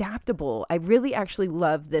so adaptable. I really actually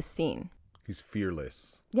love this scene. He's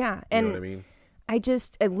fearless. Yeah. You know what I mean? I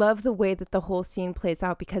love the way that the whole scene plays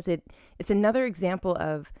out, because it's another example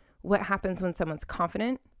of what happens when someone's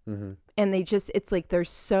confident and it's like they're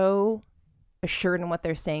so assured in what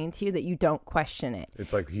they're saying to you that you don't question it.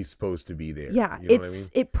 It's like he's supposed to be there. Yeah, you know what I mean?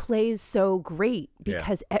 It plays so great,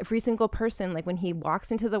 because every single person, like when he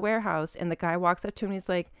walks into the warehouse and the guy walks up to him, he's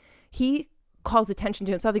like, he calls attention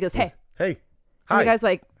to himself. He goes, hey, hi. And the guy's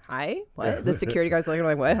like, hi, what? The security guy's looking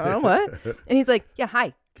like, what? Huh? What? And he's like, yeah,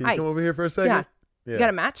 hi. Can you come over here for a second? Yeah. You got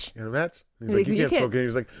a match? You got a match? He's like, you can't smoke here.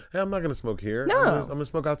 He's like, hey, I'm not going to smoke here. No. I'm going to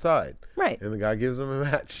smoke outside. Right. And the guy gives him a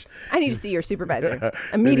match. I need to see your supervisor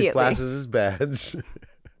immediately. And he flashes his badge.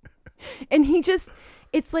 And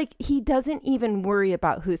it's like he doesn't even worry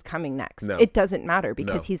about who's coming next. No. It doesn't matter,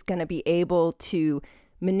 because he's going to be able to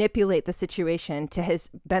manipulate the situation to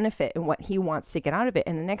his benefit and what he wants to get out of it.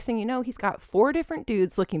 And the next thing you know, he's got 4 different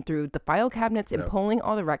dudes looking through the file cabinets and pulling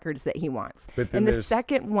all the records that he wants. And the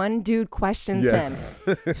second one dude questions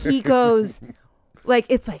him, he goes, like,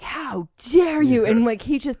 it's like, how dare you? And like,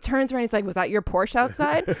 he just turns around. He's like, was that your Porsche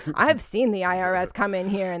outside? I've seen the IRS come in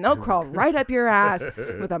here and they'll crawl right up your ass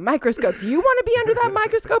with a microscope. Do you want to be under that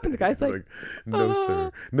microscope? And the guy's like, no,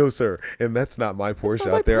 sir. No, sir. And that's not my Porsche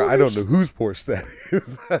out there. I don't know whose Porsche that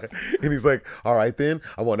is. And he's like, all right, then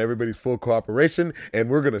I want everybody's full cooperation.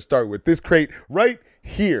 And we're going to start with this crate right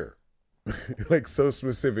here. Like, so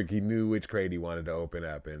specific. He knew which crate he wanted to open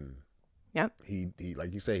up. And yep. He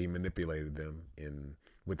like you say, he manipulated them, and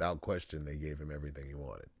without question, they gave him everything he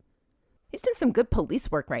wanted. He's doing some good police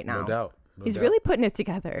work right now. No doubt. He's really putting it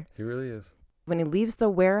together. He really is. When he leaves the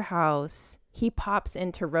warehouse, he pops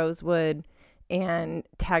into Rosewood and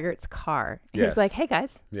Taggart's car. Yes. He's like, hey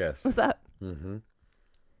guys. Yes. What's up? Mm-hmm.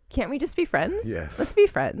 Can't we just be friends? Yes. Let's be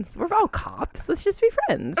friends. We're all cops. Let's just be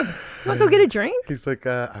friends. Want to go get a drink? He's like,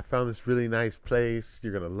 I found this really nice place.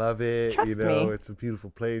 You're going to love it. Trust me. It's a beautiful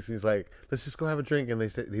place. And he's like, let's just go have a drink. And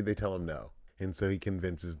they tell him no. And so he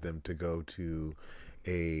convinces them to go to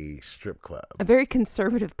a strip club. A very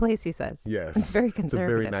conservative place, he says. Yes. It's very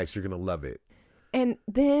conservative. It's very nice. You're going to love it. And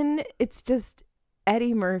then it's just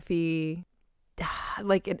Eddie Murphy,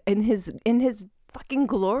 like in his fucking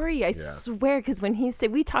glory, I swear. Because when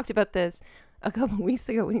we talked about this a couple weeks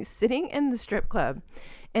ago, when he's sitting in the strip club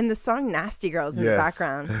and the song Nasty Girls in the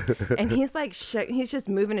background, and he's like he's just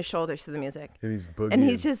moving his shoulders to the music, and he's boogieing, and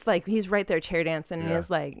he's just like, he's right there chair dancing,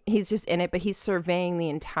 and he's just in it, but he's surveying the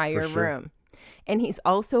entire room. And he's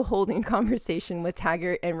also holding a conversation with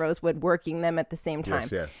Taggart and Rosewood, working them at the same time.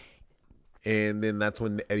 Yes. And then that's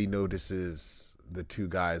when Eddie notices the 2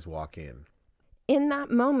 guys walk in. In that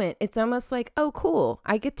moment, it's almost like, oh, cool.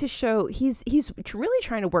 I get to show he's really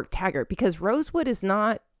trying to work Taggart, because Rosewood is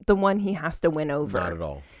not the one he has to win over. Not at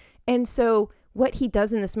all. And so what he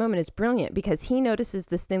does in this moment is brilliant, because he notices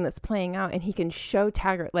this thing that's playing out, and he can show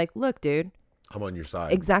Taggart, like, look, dude. I'm on your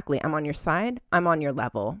side. Exactly. I'm on your side. I'm on your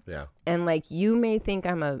level. Yeah. And like, you may think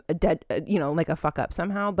I'm a dead, like a fuck up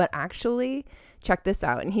somehow, but actually check this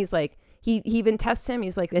out. And he's like, he even tests him.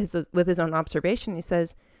 He's like, with his own observation, he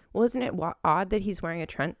says, well, isn't it odd that he's wearing a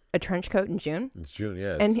trench coat in June? It's June,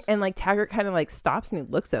 yeah. And like Taggart kind of like stops and he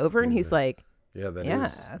looks over and he's like, that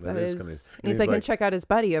is kind of. And he's like, and check out his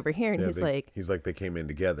buddy over here. And he's like, they came in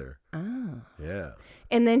together. Oh. Yeah.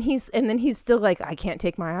 And then he's still like, I can't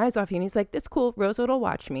take my eyes off you. And he's like, that's cool. Rosewood will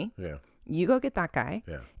watch me. Yeah. You go get that guy.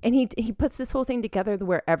 Yeah. And he puts this whole thing together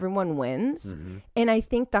where everyone wins. Mm-hmm. And I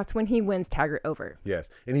think that's when he wins Taggart over. Yes.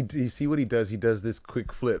 And you see what he does? He does this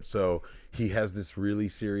quick flip. So he has this really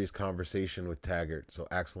serious conversation with Taggart. So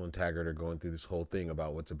Axel and Taggart are going through this whole thing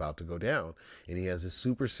about what's about to go down. And he has this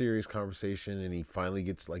super serious conversation. And he finally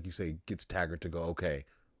gets, like you say, gets Taggart to go, okay,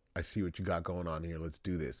 I see what you got going on here. Let's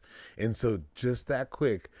do this. And so just that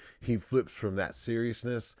quick, he flips from that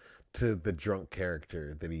seriousness to the drunk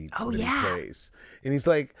character that he plays. And he's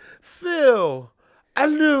like, Phil, I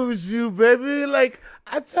knew it was you, baby. Like,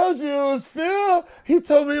 I told you it was Phil. He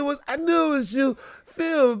told me I knew it was you.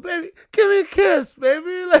 Phil, baby, give me a kiss,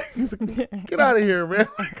 baby. Like, he's like, get out of here, man.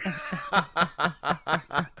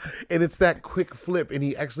 And it's that quick flip. And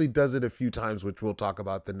he actually does it a few times, which we'll talk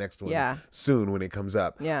about the next one soon when it comes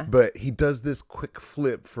up. Yeah. But he does this quick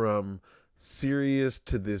flip from serious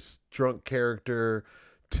to this drunk character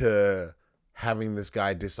to having this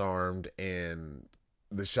guy disarmed and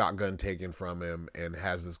the shotgun taken from him, and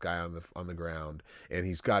has this guy on the ground, and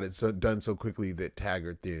he's got it done so quickly that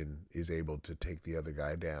Taggart then is able to take the other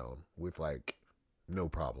guy down with like no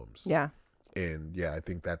problems. Yeah. And yeah, I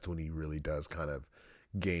think that's when he really does kind of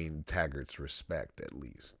gain Taggart's respect, at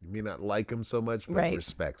least. You may not like him so much, but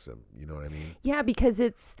respects him. You know what I mean? Yeah,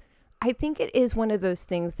 because I think it is one of those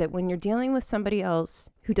things that when you're dealing with somebody else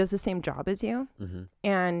who does the same job as you,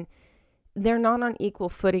 and they're not on equal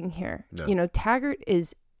footing here. No. You know, Taggart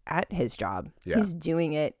is at his job. Yeah. He's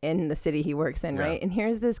doing it in the city he works in, right? And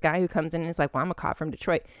here's this guy who comes in and is like, well, I'm a cop from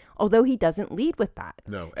Detroit. Although he doesn't lead with that.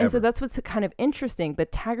 No, ever. And so that's what's kind of interesting.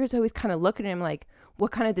 But Taggart's always kind of looking at him like,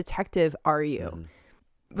 what kind of detective are you?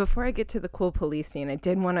 Mm-hmm. Before I get to the cool police scene, I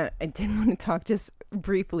did want to talk just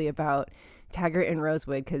briefly about Taggart and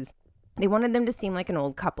Rosewood, because they wanted them to seem like an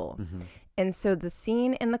old couple. Mm-hmm. And so the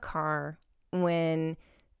scene in the car when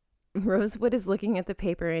Rosewood is looking at the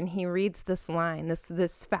paper and he reads this line,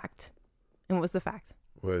 this fact. And what was the fact?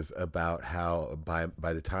 Was about how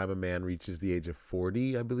by the time a man reaches the age of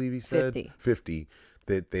 40, I believe he said 50,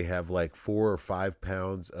 that they have like 4 or 5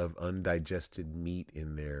 pounds of undigested meat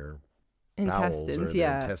in their intestines,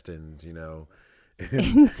 their intestines, you know.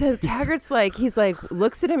 And so Taggart's like,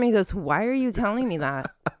 looks at him and he goes, why are you telling me that?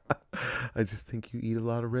 I just think you eat a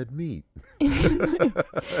lot of red meat.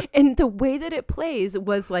 And the way that it plays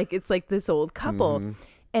was like, it's like this old couple. Mm-hmm.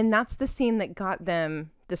 And that's the scene that got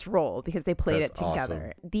them this role, because they played it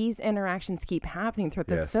together. Awesome. These interactions keep happening throughout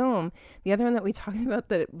the film. The other one that we talked about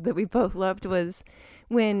that we both loved was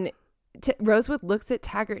when Rosewood looks at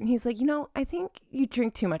Taggart and he's like, you know, I think you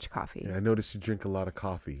drink too much coffee. Yeah, I noticed you drink a lot of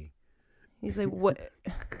coffee. He's like, what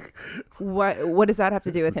does that have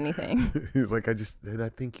to do with anything? He's like, I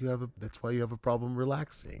think that's why you have a problem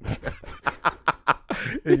relaxing.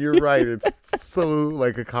 And you're right. It's so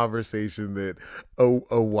like a conversation that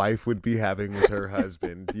a wife would be having with her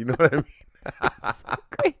husband. You know what I mean? So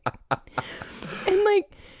great.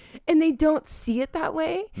 And they don't see it that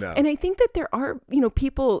way. No. And I think that there are,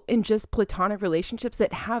 people in just platonic relationships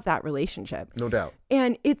that have that relationship. No doubt.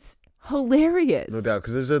 And it's hilarious. No doubt.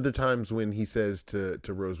 Because there's other times when he says to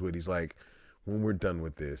Rosewood, he's like, when we're done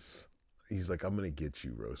with this, he's like, I'm going to get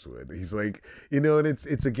you, Rosewood. He's like, and it's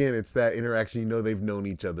that interaction, they've known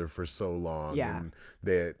each other for so long. Yeah. And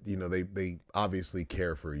that, they obviously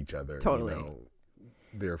care for each other. Totally.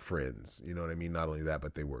 They're friends. You know what I mean? Not only that,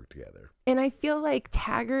 but they work together. And I feel like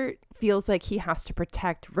Taggart feels like he has to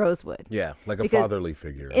protect Rosewood. Yeah, like a fatherly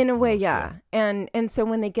figure. In a way, yeah. And so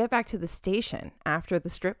when they get back to the station after the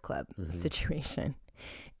strip club situation,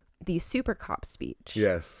 the super cop speech.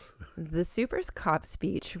 Yes. The super cop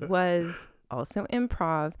speech was also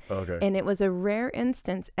improv. Okay. And it was a rare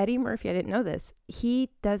instance. Eddie Murphy, I didn't know this. He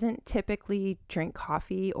doesn't typically drink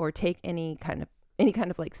coffee or take any kind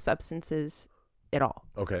of like substances at all.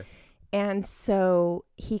 Okay. And so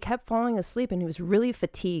he kept falling asleep and he was really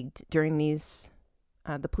fatigued during these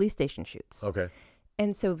the police station shoots. Okay.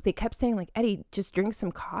 And so they kept saying like, Eddie, just drink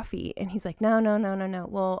some coffee. And he's like, no.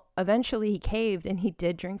 Well, eventually he caved and he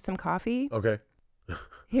did drink some coffee. Okay.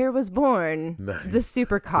 Here was born the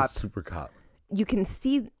super cop. The super cop. You can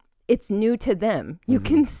see it's new to them. You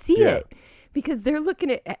can see it. Because they're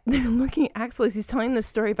looking at Axel as he's telling this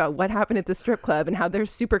story about what happened at the strip club and how they're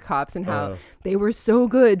super cops and how they were so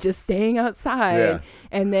good just staying outside. Yeah.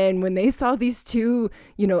 And then when they saw these two,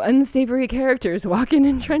 unsavory characters walking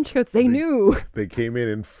in trench coats, they knew. They came in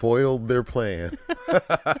and foiled their plan.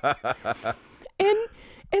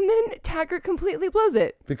 And then Taggart completely blows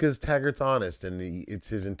it. Because Taggart's honest and it's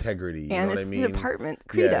his integrity. You know what I mean? And it's the department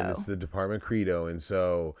credo. Yeah, and it's the department credo. And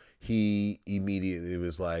so he immediately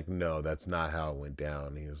was like, no, that's not how it went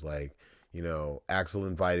down. He was like, Axel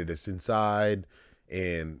invited us inside.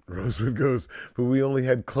 And Rosewood goes, but we only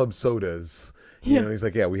had club sodas. He's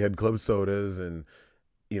like, yeah, we had club sodas. And,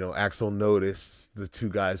 Axel noticed the two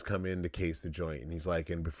guys come in to case the joint. And he's like,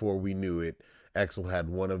 and before we knew it, Axel had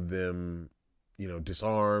one of them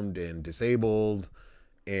disarmed and disabled,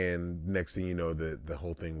 and next thing you know, the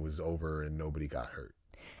whole thing was over and nobody got hurt.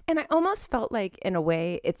 And I almost felt like, in a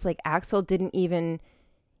way, it's like Axel didn't need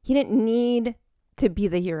to be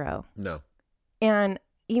the hero. No. And,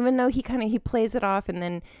 even though he plays it off, and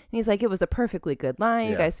then he's like, it was a perfectly good line.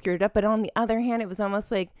 You guys screwed it up. But on the other hand, it was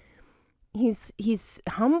almost like he's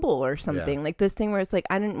humble or something, like this thing where it's like,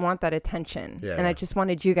 I didn't want that attention, and I just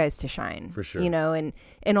wanted you guys to shine, for sure,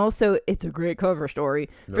 and also it's a great cover story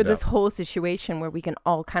for this whole situation where we can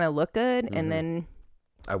all kind of look good, and then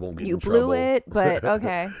I won't get you in blew trouble. it, but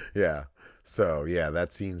okay. So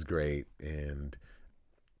that scene's great, and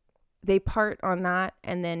they part on that,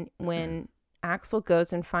 and then when Axel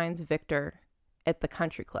goes and finds Victor at the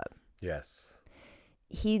country club,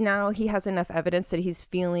 he has enough evidence that he's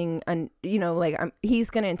feeling, he's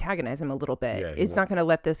going to antagonize him a little bit. He's not going to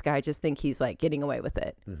let this guy just think he's like getting away with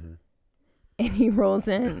it. And he rolls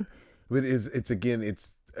in. But it's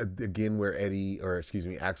again where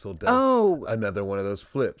Axel does another one of those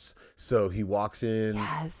flips. So he walks in,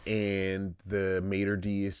 and the maitre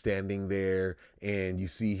d' is standing there, and you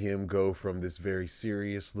see him go from this very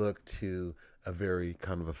serious look to a very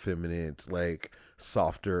kind of effeminate, like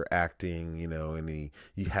softer acting, and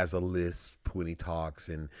he has a lisp when he talks,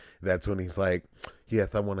 and that's when he's like,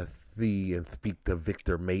 yes, I want to see and speak to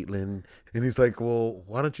Victor Maitland. And he's like, well,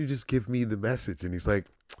 why don't you just give me the message? And he's like,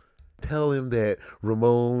 tell him that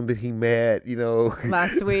Ramon that he met,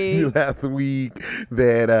 last week,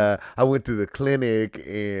 that I went to the clinic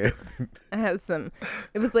and I have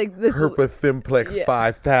it was like this Herpethimplex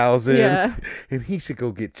 5000, and he should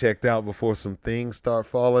go get checked out before some things start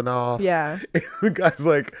falling off. And the guy's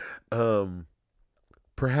like,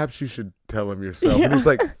 perhaps you should tell him yourself. And he's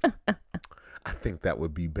like, I think that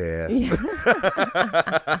would be best.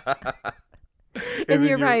 And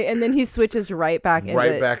you're right. And then he switches right back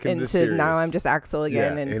into now I'm just Axel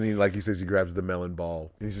again. And he, like he says, he grabs the melon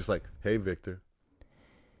ball. And he's just like, hey, Victor.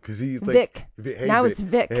 Because he's like, Vic. Hey, now Vic. it's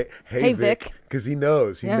Vic. Hey, Vic. Because he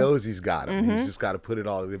knows. He knows he's got him. He's just got to put it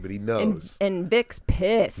all in, but he knows. And Vic's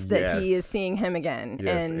pissed that he is seeing him again.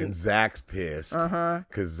 Yes, and Zach's pissed.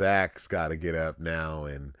 Because Zach's got to get up now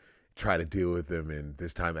and try to deal with him. And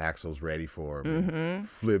this time Axel's ready for him. And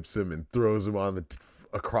flips him and throws him on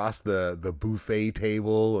across the buffet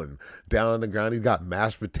table and down on the ground. He's got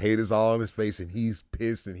mashed potatoes all on his face, and he's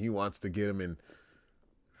pissed, and he wants to get him, and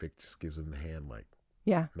Vic just gives him the hand like,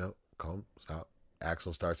 no, calm, stop.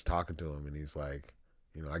 Axel starts talking to him, and he's like,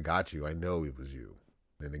 I got you. I know it was you.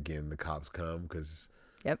 Then again, the cops come because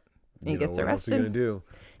he gets arrested. What else are you gonna do?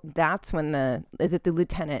 That's when the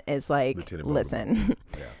lieutenant is like, listen.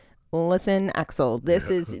 Listen, Axel, this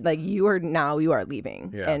is like, you are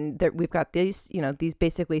leaving. And we've got these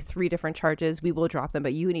basically 3 different charges. We will drop them,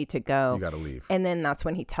 but you need to go. You got to leave. And then that's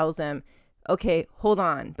when he tells him, okay, hold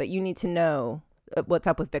on, but you need to know what's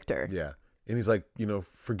up with Victor. And he's like,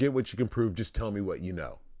 forget what you can prove. Just tell me what you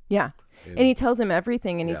know. And he tells him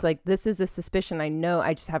everything. And he's like, this is a suspicion. I know,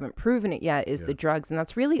 I just haven't proven it yet, is the drugs. And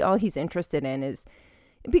that's really all he's interested in, is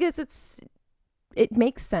because it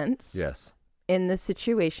makes sense. Yes. In this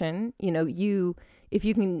situation, if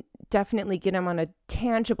you can definitely get him on a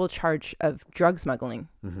tangible charge of drug smuggling,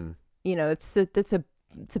 it's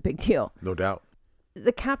a big deal. No doubt.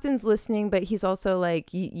 The captain's listening, but he's also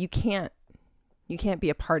like, you can't be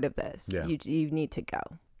a part of this. You need to go.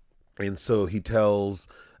 And so he tells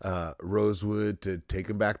Rosewood to take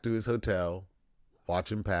him back to his hotel, watch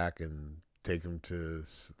him pack, and take him to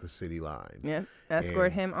the city line.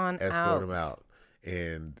 Escort him out.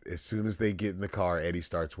 And as soon as they get in the car, Eddie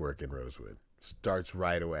starts working Rosewood. Starts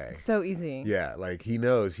right away. So easy. Yeah, like he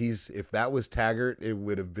knows if that was Taggart, it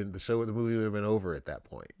would have been the movie would have been over at that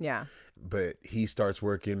point. Yeah. But he starts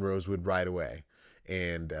working Rosewood right away,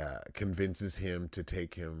 and convinces him to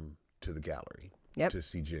take him to the gallery. To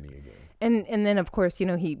see Jenny again. And then of course,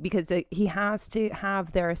 because he has to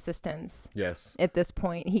have their assistance. Yes. At this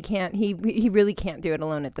point, he can't. He really can't do it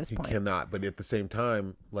alone at this point. He cannot. But at the same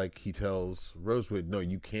time, like he tells Rosewood, no,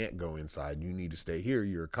 you can't go inside. You need to stay here.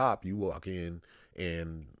 You're a cop. You walk in,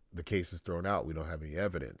 and the case is thrown out. We don't have any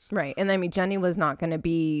evidence. Right. And I mean, Jenny was not going to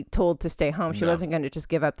be told to stay home. She wasn't going to just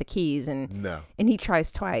give up the keys. And he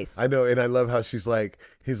tries twice. I know. And I love how he's like,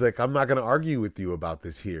 I'm not going to argue with you about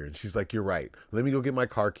this here. And she's like, you're right. Let me go get my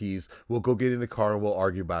car keys. We'll go get in the car and we'll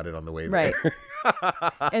argue about it on the way there. Right.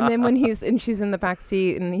 And then when she's in the back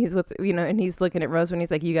seat, and he's and he's looking at Rose when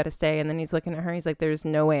he's like, you got to stay. And then he's looking at her. He's like, there's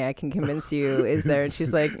no way I can convince you. Is there? And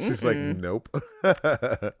she's like, nope.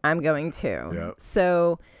 I'm going to. Yep.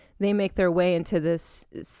 So they make their way into this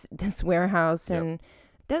warehouse, and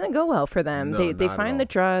it doesn't go well for them. No, they find the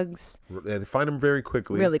drugs. They find them really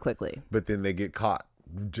quickly. But then they get caught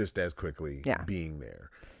just as quickly being there.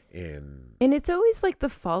 And it's always like the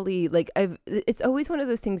folly, like it's always one of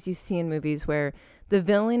those things you see in movies where the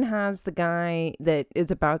villain has the guy that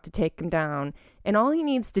is about to take him down, and all he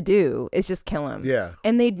needs to do is just kill him. Yeah.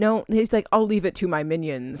 And he's like, I'll leave it to my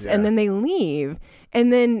minions. Yeah. And then they leave,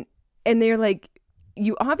 and they're like,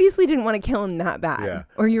 you obviously didn't want to kill him that bad. Yeah.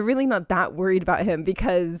 Or you're really not that worried about him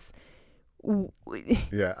because...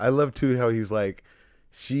 Yeah, I love too how he's like,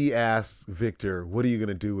 she asks Victor, what are you going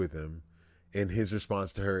to do with him? And his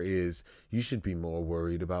response to her is, you should be more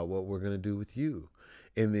worried about what we're going to do with you.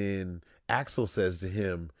 And then Axel says to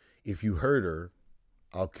him, if you hurt her,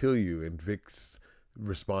 I'll kill you. And Vic's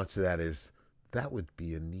response to that is, that would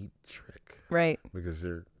be a neat trick. Right. Because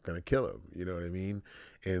they're going to kill him. You know what I mean?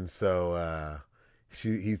 And so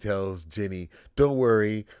he tells Jenny, don't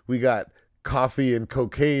worry, we got coffee and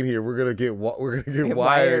cocaine here. We're gonna get wired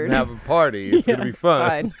and have a party. It's gonna be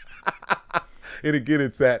fun. And again,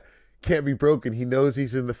 it's that can't be broken. He knows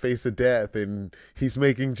he's in the face of death, and he's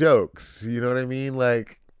making jokes. You know what I mean?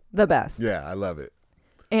 Like the best. Yeah, I love it.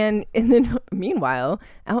 And then meanwhile,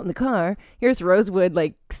 out in the car, here's Rosewood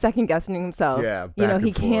like second guessing himself. Yeah,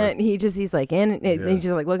 he can't. He's like he's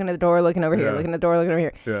just like looking at the door, looking over here, looking at the door, looking over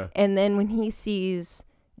here. Yeah. And then when he sees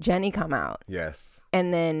Jenny come out. Yes.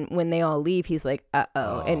 And then when they all leave, he's like,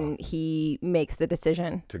 uh-oh. And he makes the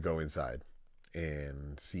decision to go inside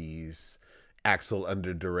and sees Axel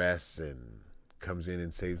under duress and comes in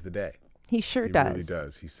and saves the day. He does. He really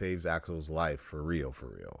does. He saves Axel's life for real.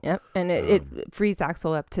 Yep. And it frees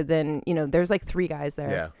Axel up to then, there's like 3 guys there.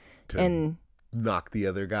 Yeah. To knock the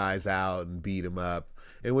other guys out and beat them up.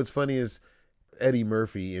 And what's funny is Eddie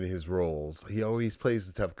Murphy in his roles, he always plays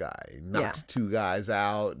the tough guy. He knocks 2 guys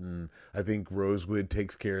out, and I think Rosewood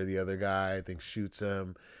takes care of the other guy. I think shoots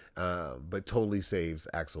him, but totally saves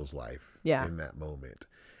Axel's life in that moment.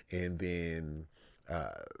 And then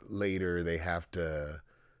later they have to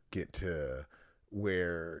get to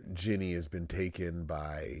where Jenny has been taken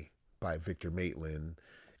by Victor Maitland.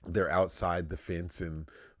 They're outside the fence, and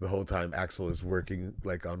the whole time Axel is working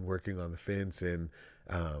on the fence, and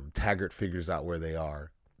Taggart figures out where they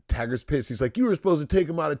are. Taggart's pissed. He's like, you were supposed to take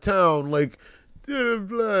him out of town, like,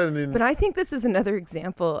 and but I think this is another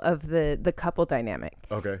example of the couple dynamic.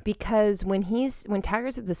 Okay. Because when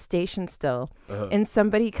Taggart's at the station still, and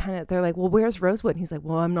somebody they're like, well, where's Rosewood? And he's like,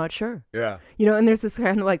 well, I'm not sure. Yeah. And there's this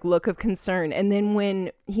kind of like look of concern. And then when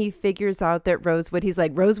he figures out that Rosewood, he's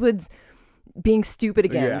like, Rosewood's being stupid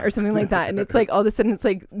again or something like that. And it's like all of a sudden it's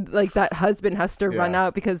like that husband has to run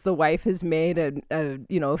out because the wife has made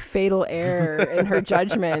a fatal error in her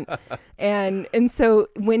judgment. And so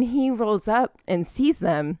when he rolls up and sees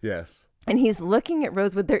them, yes, and he's looking at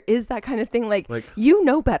Rosewood, there is that kind of thing like you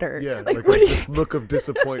know better. Yeah, like this look of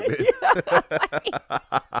disappointment.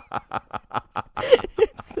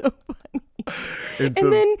 It's so funny. And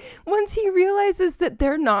then once he realizes that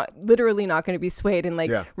they're literally not going to be swayed, and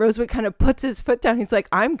Rosewood kind of puts his foot down, he's like,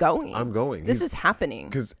 I'm going. This is happening.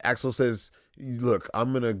 Because Axel says, look,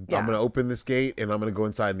 I'm gonna open this gate and I'm gonna go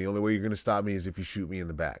inside, and the only way you're gonna stop me is if you shoot me in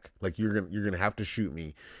the back. Like you're gonna have to shoot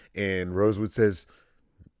me. And Rosewood says,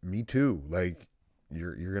 me too. Like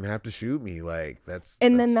you're gonna have to shoot me. Like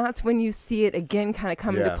then that's when you see it again kind of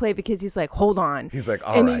come into play, because he's like, hold on. He's like,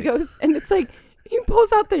 all right. And he goes, and it's like he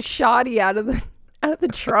pulls out the shoddy out of the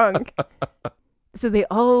trunk. So they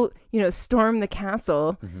all, storm the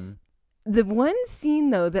castle. Mm-hmm. The one scene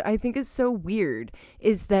though that I think is so weird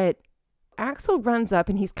is that Axel runs up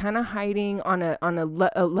and he's kind of hiding on a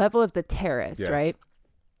level of the terrace, right?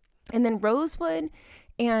 And then Rosewood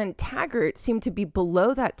and Taggart seem to be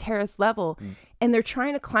below that terrace level, and they're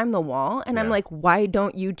trying to climb the wall. And I'm like, why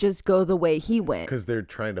don't you just go the way he went? Because they're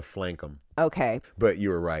trying to flank him. Okay. But you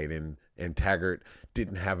were right. And Taggart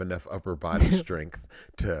didn't have enough upper body strength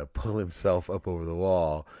to pull himself up over the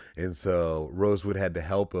wall. And so Rosewood had to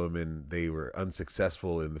help him, and they were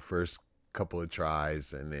unsuccessful in the first couple of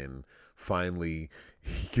tries. And then finally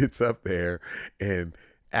he gets up there, and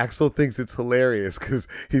Axel thinks it's hilarious because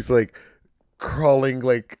he's like crawling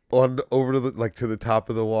like over to the top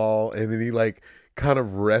of the wall, and then he like kind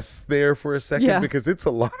of rests there for a second because it's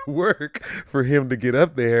a lot of work for him to get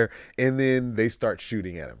up there, and then they start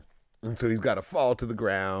shooting at him. And so he's got to fall to the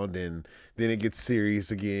ground, and then it gets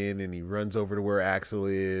serious again, and he runs over to where Axel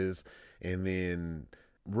is, and then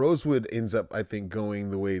Rosewood ends up, I think, going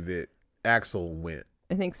the way that Axel went.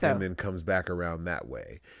 I think so. And then comes back around that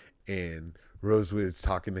way. And Rosewood's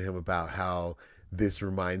talking to him about how this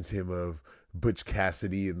reminds him of Butch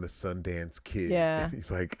Cassidy and the Sundance Kid. Yeah. And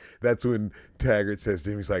he's like, that's when Taggart says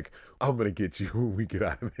to him, he's like, I'm going to get you when we get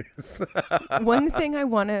out of this. One thing I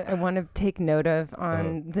want to take note of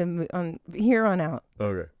on here on out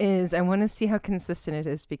is I want to see how consistent it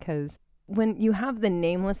is, because when you have the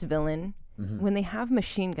nameless villain, when they have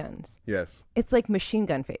machine guns, yes, it's like Machine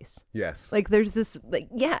Gun Face. Yes. Like there's this, like,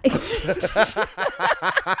 yeah.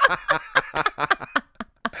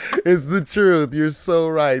 It's the truth. You're so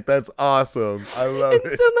right. That's awesome. I love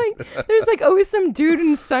it. So like, there's like always some dude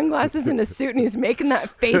in sunglasses and a suit, and he's making that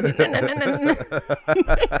face.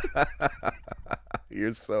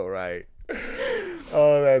 You're so right.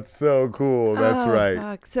 Oh, that's so cool. That's right.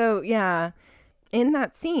 Fuck. So yeah, in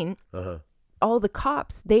that scene, all the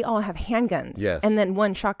cops, they all have handguns. Yes. And then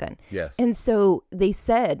one shotgun. Yes. And so they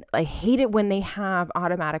said, I hate it when they have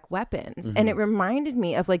automatic weapons. And it reminded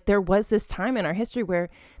me of, like, there was this time in our history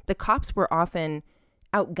where the cops were often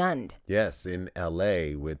outgunned. Yes, in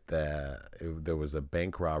LA there was a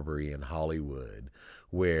bank robbery in Hollywood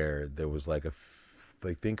where there was like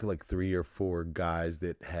I think like 3 or 4 guys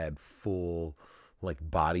that had full like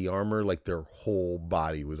body armor, like their whole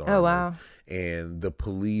body was armored. Oh, wow. And the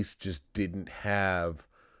police just didn't have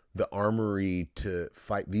the armory to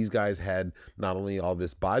fight. These guys had not only all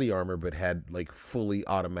this body armor, but had like fully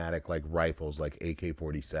automatic like rifles, like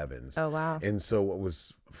AK-47s. Oh, wow. And so what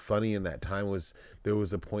was funny in that time was there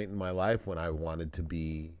was a point in my life when I wanted to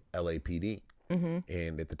be LAPD.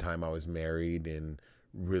 And at the time I was married, and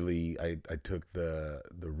really I took the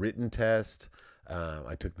written test.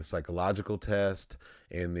 I took the psychological test,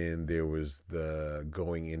 and then there was the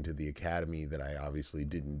going into the academy that I obviously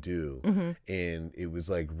didn't do. And it was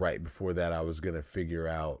like right before that I was going to figure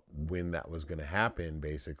out when that was going to happen,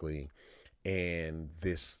 basically. And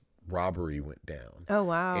this robbery went down. Oh,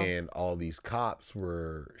 wow. And all these cops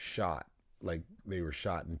were shot. Like they were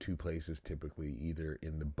shot in 2 places, typically either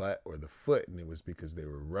in the butt or the foot. And it was because they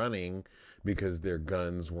were running, because their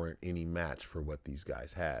guns weren't any match for what these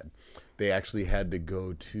guys had. They actually had to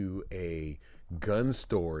go to a gun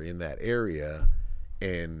store in that area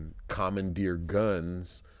and commandeer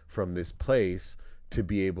guns from this place to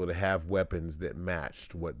be able to have weapons that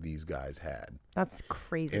matched what these guys had. That's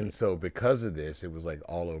crazy. And so because of this, it was like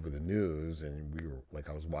all over the news, and we were like,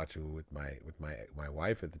 I was watching with my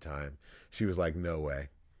wife at the time. She was like, no way.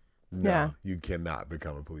 No, you cannot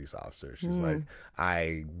become a police officer. She's like,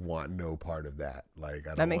 I want no part of that. Like,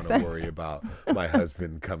 I don't want to worry about my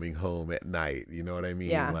husband coming home at night. You know what I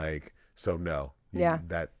mean? Yeah. Like, so no. Yeah.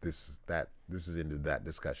 This is into that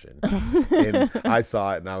discussion. And I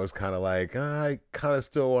saw it, and I was kind of like, I kind of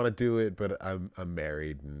still want to do it, but I'm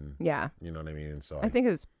married, and yeah, you know what I mean. And so I think it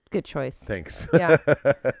was a good choice. Thanks. Yeah.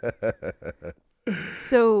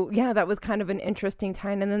 So yeah, that was kind of an interesting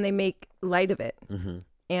time, and then they make light of it.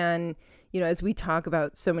 And you know, as we talk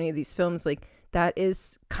about so many of these films, like that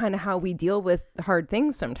is kind of how we deal with hard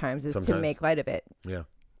things sometimes, to make light of it. Yeah.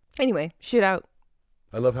 Anyway, shootout.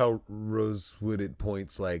 I love how Rosewood at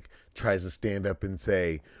points like tries to stand up and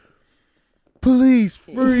say, "Police,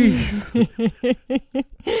 freeze!"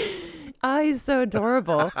 Oh, he's so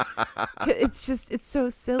adorable. It's so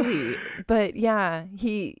silly, but yeah,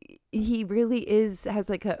 he really has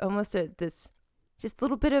like this just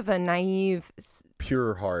little bit of a naive,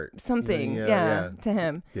 pure heart, something, to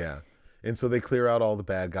him. Yeah, and so they clear out all the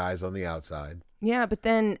bad guys on the outside. Yeah, but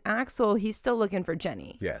then Axel, he's still looking for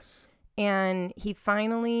Jenny. Yes. And he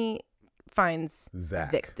finally finds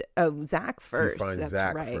Zach. Zach first. He finds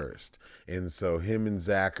Zach first. And so him and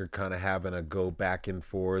Zach are kind of having a go back and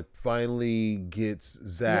forth. Finally gets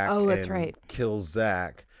Zach kills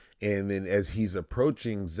Zach. And then as he's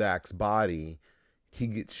approaching Zach's body, he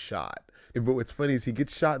gets shot. But what's funny is he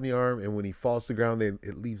gets shot in the arm, and when he falls to the ground,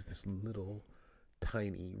 it leaves this little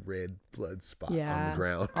tiny red blood spot on the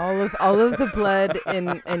ground. All of the blood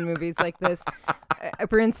in movies like this.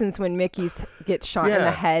 For instance, when Mickey gets shot in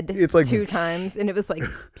the head, it's like 2 times, and it was like,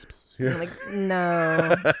 I'm like,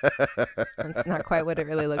 no, that's not quite what it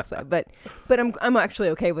really looks like. But I'm actually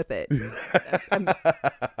okay with it.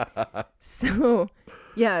 So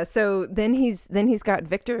then he's got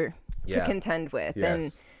Victor to contend with, and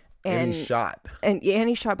he's shot, and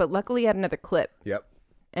he's shot, but luckily he had another clip. Yep.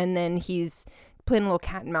 And then he's playing a little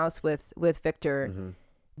cat and mouse with Victor.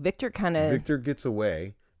 Victor gets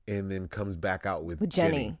away. And then comes back out with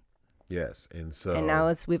Jenny. Yes. And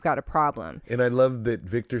now we've got a problem. And I love that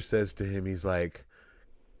Victor says to him,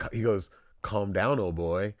 he goes, "Calm down, old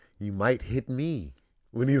boy. You might hit me."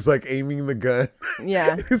 When he's like aiming the gun.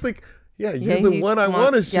 Yeah. He's like, yeah, you're the one I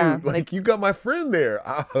want to shoot. Yeah, like, you got my friend there.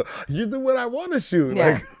 You're the one I want to shoot.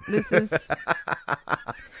 Yeah. Like, this is...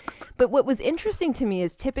 But what was interesting to me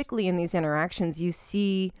is typically in these interactions, you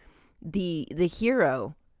see the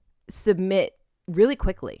hero submit really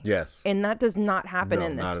quickly. Yes. And that does not happen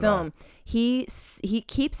in this film. He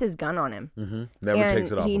keeps his gun on him. Mm-hmm. Never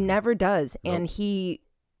takes it off. He never does. Nope. And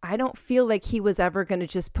I don't feel like he was ever going to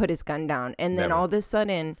just put his gun down. And then all of a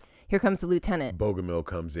sudden, here comes the lieutenant. Bogomil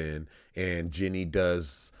comes in, and Jenny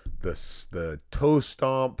does the toe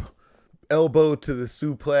stomp, elbow to the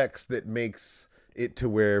suplex that makes it to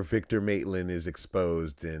where Victor Maitland is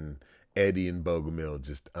exposed, and Eddie and Bogomil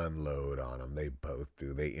just unload on him. They both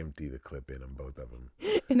do. They empty the clip in them, both of them.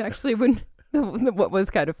 And actually, what was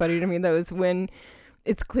kind of funny to me, though, is when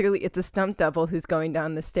it's a stunt double who's going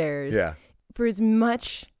down the stairs. Yeah. For as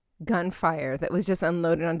much gunfire that was just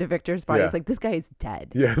unloaded onto Victor's body, it's like, this guy is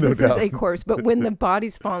dead. Yeah, no doubt. This is a corpse. But when the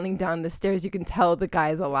body's falling down the stairs, you can tell the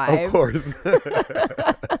guy's alive. Of course.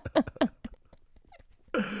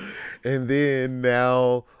 And then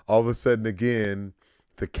now, all of a sudden again,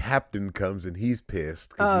 the captain comes and he's pissed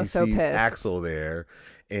because he sees Axel there.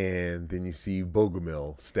 And then you see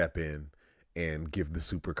Bogomil step in and give the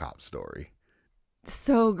super cop story.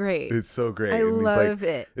 So great. It's so great. I love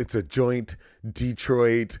it. It's a joint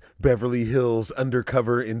Detroit, Beverly Hills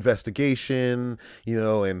undercover investigation,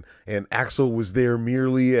 and Axel was there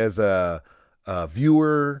merely as a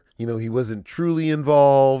viewer. He wasn't truly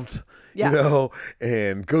involved.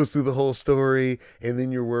 And goes through the whole story. And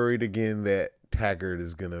then you're worried again that Taggart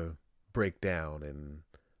is going to break down and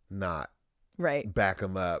not back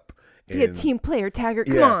him up. Be a team player, Taggart.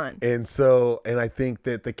 Come on. And I think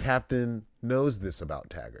that the captain knows this about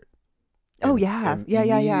Taggart.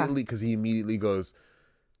 Because he immediately goes,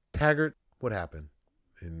 Taggart, what happened?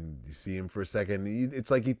 And you see him for a second.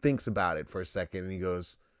 It's like he thinks about it for a second, and he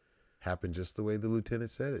goes, happened just the way the lieutenant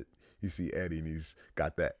said it. You see Eddie, and he's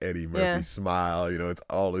got that Eddie Murphy smile. It's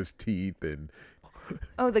all his teeth and.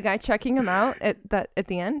 Oh, the guy checking him out at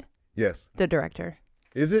the end? Yes. The director.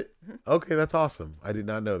 Is it? Okay, that's awesome. I did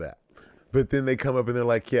not know that. But then they come up and they're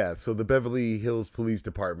like, so the Beverly Hills Police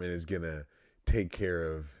Department is going to take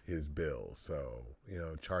care of his bill. So,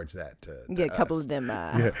 charge that to get a couple us. of them.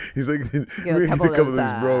 He's like, we're going to get a couple of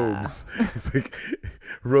these robes. It's like,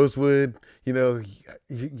 Rosewood,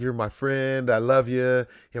 you're my friend. I love you.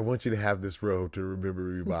 I want you to have this robe to remember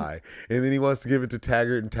me by. And then he wants to give it to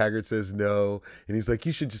Taggart, and Taggart says no. And he's like,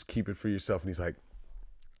 you should just keep it for yourself. And he's like,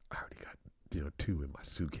 I already got 2 in my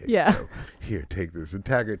suitcase. Yeah. So here, take this. And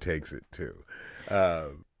Taggart takes it too.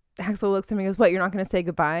 Axel looks at him and goes, what, you're not going to say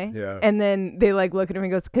goodbye? Yeah. And then they look at him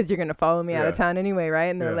and goes, because you're going to follow me out of town anyway, right?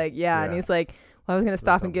 And they're like, yeah. And he's like, well, I was going to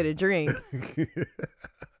stop and get a drink.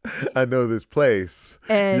 I know this place.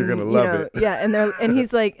 And you're going to love it. Yeah. And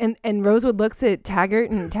he's like, and Rosewood looks at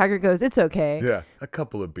Taggart, and Taggart goes, it's okay. Yeah. A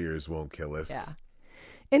couple of beers won't kill us.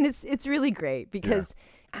 Yeah. And it's really great because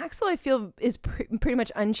Axel, I feel, is pretty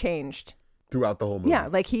much unchanged throughout the whole movie. Yeah,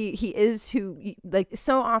 like he is who, like,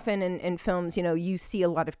 so often in films, you see a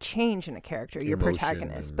lot of change in a character, your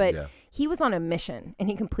protagonist, but he was on a mission and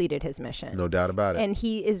he completed his mission. No doubt about it. And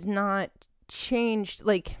he is not changed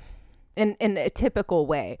like in a typical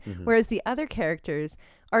way, whereas the other characters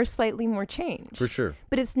are slightly more changed. For sure.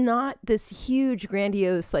 But it's not this huge,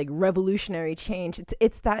 grandiose, like, revolutionary change.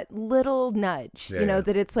 It's that little nudge,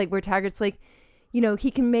 that it's like where Taggart's like,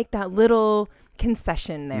 he can make that little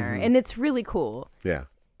concession there, and it's really cool. Yeah.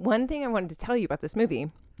 One thing I wanted to tell you about this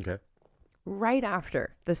movie. Okay. Right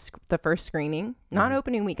after the first screening, not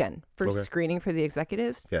opening weekend, first screening for the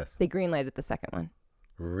executives. Yes. They greenlighted the second one.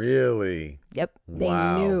 Really? Yep. They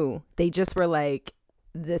Wow. knew. They just were like,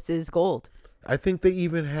 this is gold. I think they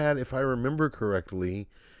even had, if I remember correctly,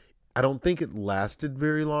 I don't think it lasted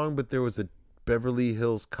very long, but there was a Beverly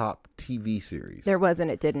Hills Cop TV series. There was, and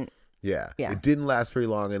it didn't. Yeah. It didn't last very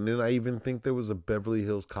long. And then I even think there was a Beverly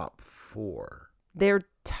Hills Cop 4. They're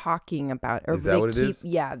talking about, or is that what it is?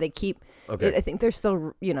 Yeah, they keep. Okay. I think they're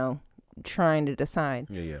still, trying to decide.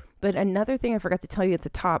 Yeah. But another thing I forgot to tell you at the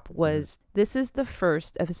top was this is the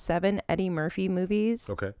first of 7 Eddie Murphy movies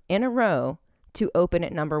in a row to open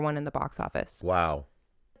at #1 in the box office. Wow.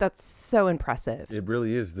 That's so impressive. It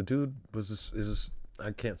really is. The dude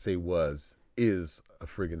I can't say is a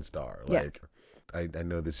friggin' star. Like, I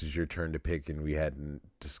know this is your turn to pick, and we hadn't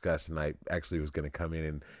discussed, and I actually was going to come in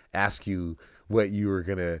and ask you what you were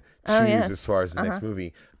going to choose as far as the next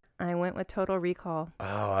movie. I went with Total Recall.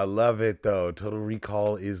 Oh, I love it though. Total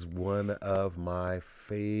Recall is one of my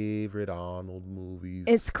favorite Arnold movies.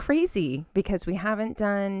 It's crazy because we haven't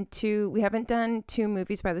done two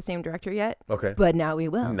movies by the same director yet. Okay. But now we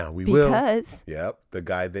will. Because yep, the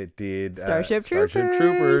guy that did Starship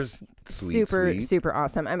Troopers. Sweet. Super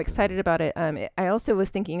awesome. I'm excited about it. I also was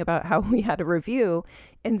thinking about how we had a review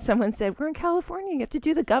and someone said, we're in California, you have to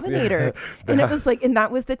do the Governor. And it was like, and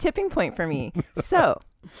that was the tipping point for me. So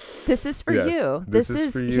this is for you. This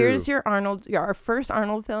is for you. Here's your our first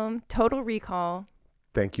Arnold film, Total Recall.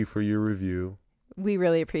 Thank you for your review. We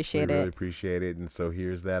really appreciate it. We really appreciate it. And so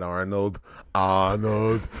here's that Arnold.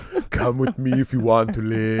 Arnold, come with me if you want to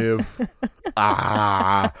live.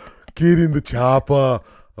 Get in the chopper.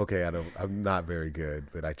 Okay, I'm not very good,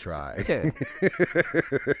 but I try. Dude,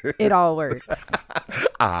 it all works.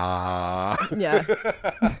 Yeah.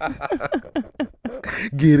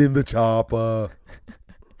 Get in the chopper.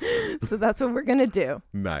 So that's what we're going to do.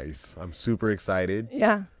 Nice. I'm super excited.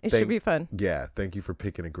 Yeah, should be fun. Yeah, thank you for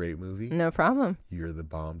picking a great movie. No problem.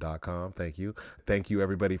 You'rethebomb.com. Thank you. Thank you,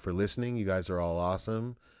 everybody, for listening. You guys are all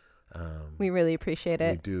awesome. We really appreciate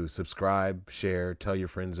it. We do. Subscribe, share, tell your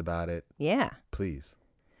friends about it. Yeah. Please.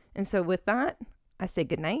 And so with that, I say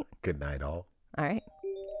good night. Good night, all. All right.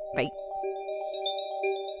 Bye.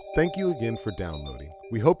 Thank you again for downloading.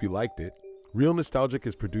 We hope you liked it. Real Nostalgic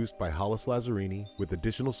is produced by Hollis Lazzarini with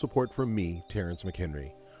additional support from me, Terrence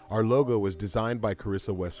McHenry. Our logo was designed by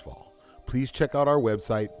Carissa Westfall. Please check out our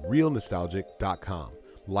website, realnostalgic.com.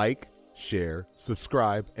 Like, share,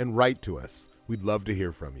 subscribe, and write to us. We'd love to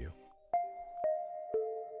hear from you.